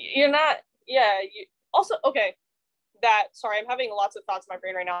 also, okay, sorry, I'm having lots of thoughts in my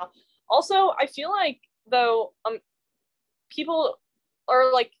brain right now. Also, I feel like though, people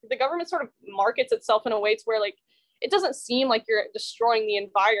or like the government sort of markets itself in a way to where like, it doesn't seem like you're destroying the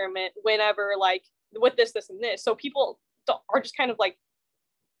environment whenever like with this and this. So people are just kind of like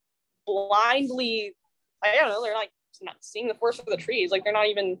blindly, I don't know, they're like not seeing the forest for the trees. Like they're not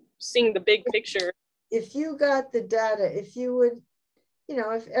even seeing the big picture. If you got the data, if you would,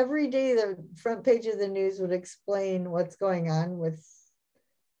 if every day the front page of the news would explain what's going on with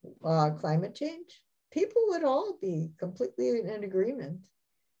climate change, people would all be completely in agreement.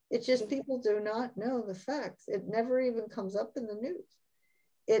 It's just people do not know the facts. It never even comes up in the news.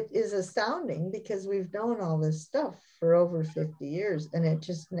 It is astounding because we've known all this stuff for over 50 years and it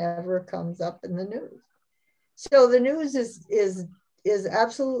just never comes up in the news. So the news is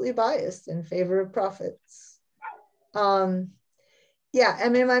absolutely biased in favor of profits. Yeah, I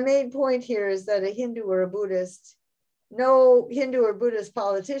mean, my main point here is that a Hindu or a Buddhist, no Hindu or Buddhist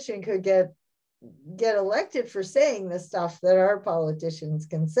politician could get elected for saying the stuff that our politicians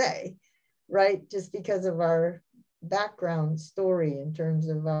can say, right? Just because of our background story in terms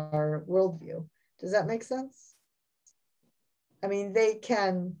of our worldview. Does that make sense? I mean, they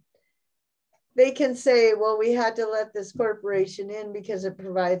can say, well, we had to let this corporation in because it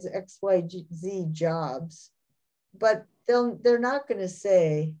provides XYZ jobs, but they're not going to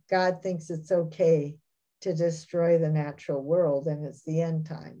say God thinks it's okay to destroy the natural world and it's the end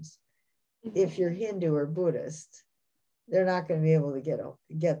times. If you're Hindu or Buddhist, they're not going to be able to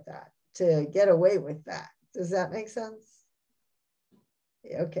get away with that. Does that make sense?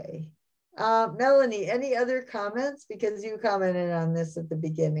 Okay. Melanie, any other comments? Because you commented on this at the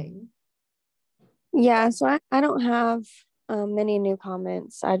beginning. Yeah, so I don't have many new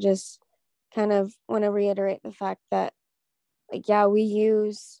comments. I just kind of want to reiterate the fact that, like, yeah, we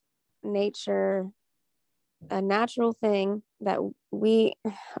use nature, a natural thing that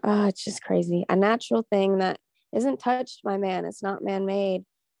it's just crazy. A natural thing that isn't touched by man. It's not man-made.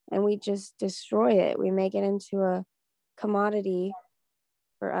 And we just destroy it. We make it into a commodity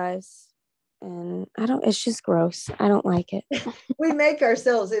for us. And it's just gross. I don't like it. We make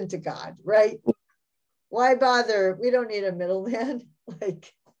ourselves into God, right? Why bother? We don't need a middleman.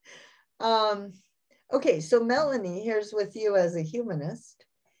 Okay, so Melanie, here's with you as a humanist.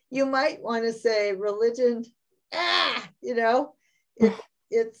 You might want to say religion,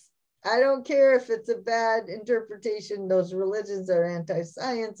 it's, I don't care if it's a bad interpretation, those religions are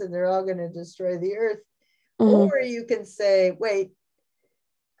anti-science and they're all going to destroy the earth. Mm-hmm. Or you can say, wait,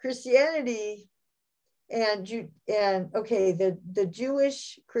 Christianity and the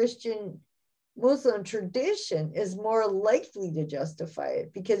Jewish, Christian, Muslim tradition is more likely to justify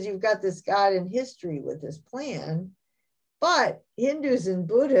it because you've got this God in history with this plan, but Hindus and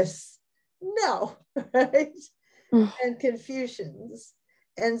Buddhists, no, right? And Confucians.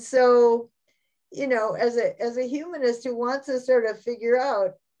 And so, as a humanist who wants to sort of figure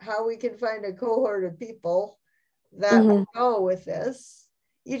out how we can find a cohort of people that will go with this,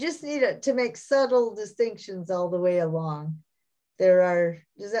 you just need to make subtle distinctions all the way along.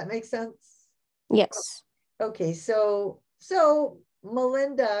 Does that make sense? Yes. Okay, so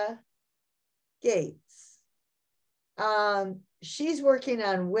Melinda Gates, she's working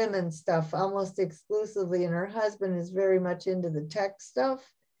on women's stuff almost exclusively, and her husband is very much into the tech stuff,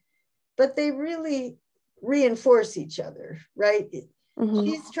 but they really reinforce each other, right?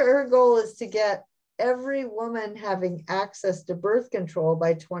 Mm-hmm. Her goal is to get every woman having access to birth control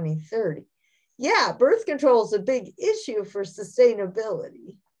by 2030. Yeah, birth control is a big issue for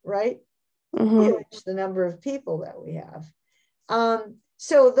sustainability, right? Mm-hmm. Huge, the number of people that we have.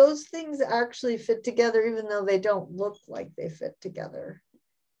 So those things actually fit together, even though they don't look like they fit together.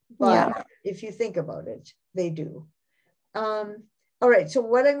 But if you think about it, they do. All right, so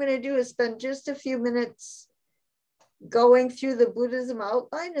what I'm going to do is spend just a few minutes going through the Buddhism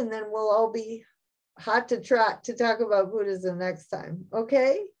outline, and then we'll all be hot to trot to talk about Buddhism next time,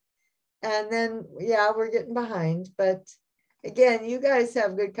 okay? And then, we're getting behind, but again, you guys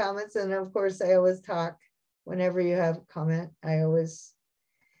have good comments, and of course, I always talk whenever you have a comment. I always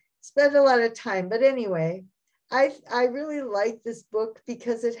spend a lot of time, but anyway, I really like this book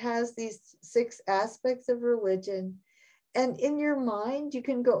because it has these 6 aspects of religion, and in your mind, you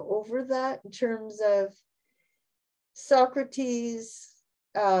can go over that in terms of Socrates,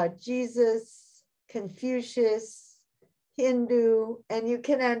 Jesus, Confucius, Hindu, and you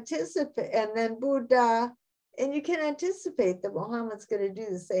can anticipate, and then Buddha, and you can anticipate that Muhammad's going to do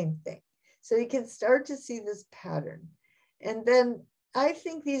the same thing. So you can start to see this pattern. And then I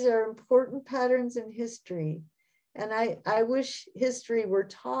think these are important patterns in history. And I wish history were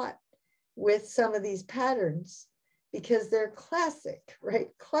taught with some of these patterns because they're classic, right?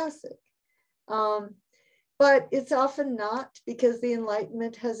 Classic. But it's often not, because the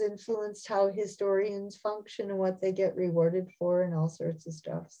Enlightenment has influenced how historians function and what they get rewarded for and all sorts of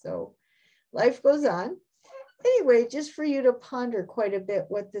stuff. So life goes on. Anyway, just for you to ponder quite a bit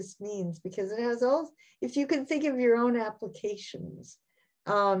what this means, because it has all, if you can think of your own applications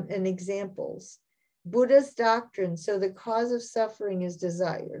and examples. Buddha's doctrine, so the cause of suffering is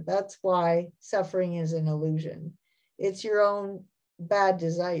desire. That's why suffering is an illusion. It's your own bad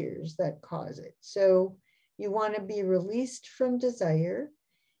desires that cause it. So you want to be released from desire.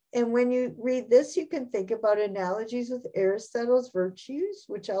 And when you read this, you can think about analogies with Aristotle's virtues,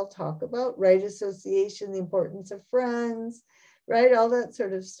 which I'll talk about, right association, the importance of friends, right? All that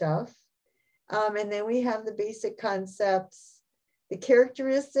sort of stuff. And then we have the basic concepts. The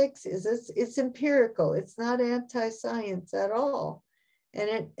characteristics is it's empirical. It's not anti-science at all.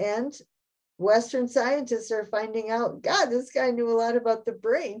 And Western scientists are finding out, God, this guy knew a lot about the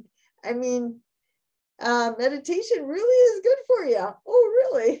brain. I mean, meditation really is good for you. Oh,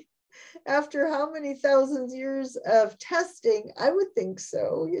 really? After how many thousands years of testing? I would think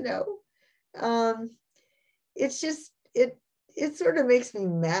so, you know. It's just, it sort of makes me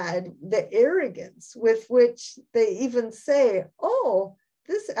mad, the arrogance with which they even say, oh,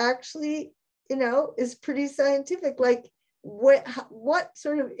 this actually, you know, is pretty scientific. Like, what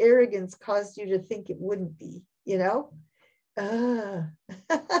sort of arrogance caused you to think it wouldn't be, you know?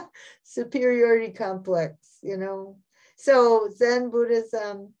 Superiority complex, you know. So Zen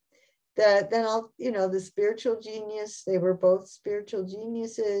Buddhism, then I'll, you know, the spiritual genius, they were both spiritual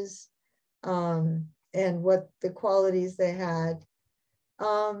geniuses, and what the qualities they had.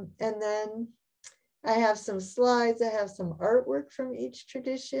 And then I have some slides, I have some artwork from each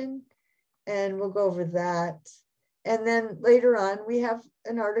tradition, and we'll go over that. And then later on, we have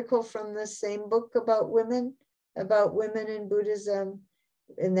an article from the same book about women in Buddhism.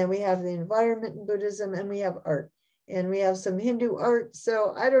 And then we have the environment in Buddhism, and we have art. And we have some Hindu art.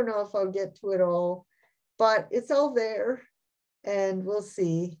 So I don't know if I'll get to it all, but it's all there. And we'll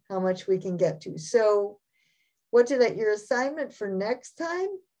see how much we can get to. So your assignment for next time?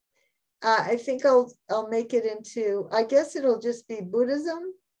 I think I'll make it into, I guess it'll just be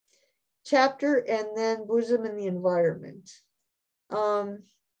Buddhism chapter, and then Buddhism and the environment. And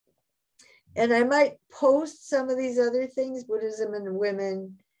I might post some of these other things, Buddhism and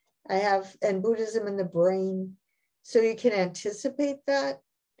women, and Buddhism and the brain, so you can anticipate that.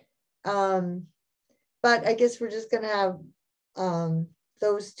 But I guess we're just going to have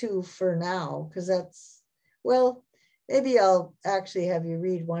those two for now, because that's, well, maybe I'll actually have you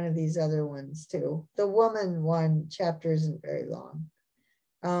read one of these other ones too. The woman one chapter isn't very long.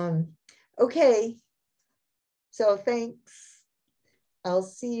 Okay, so thanks. I'll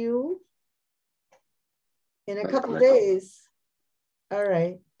see you in a couple days. All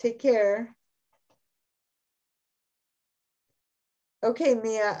right, take care. Okay,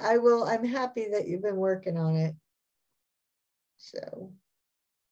 Mia, I'm happy that you've been working on it. So.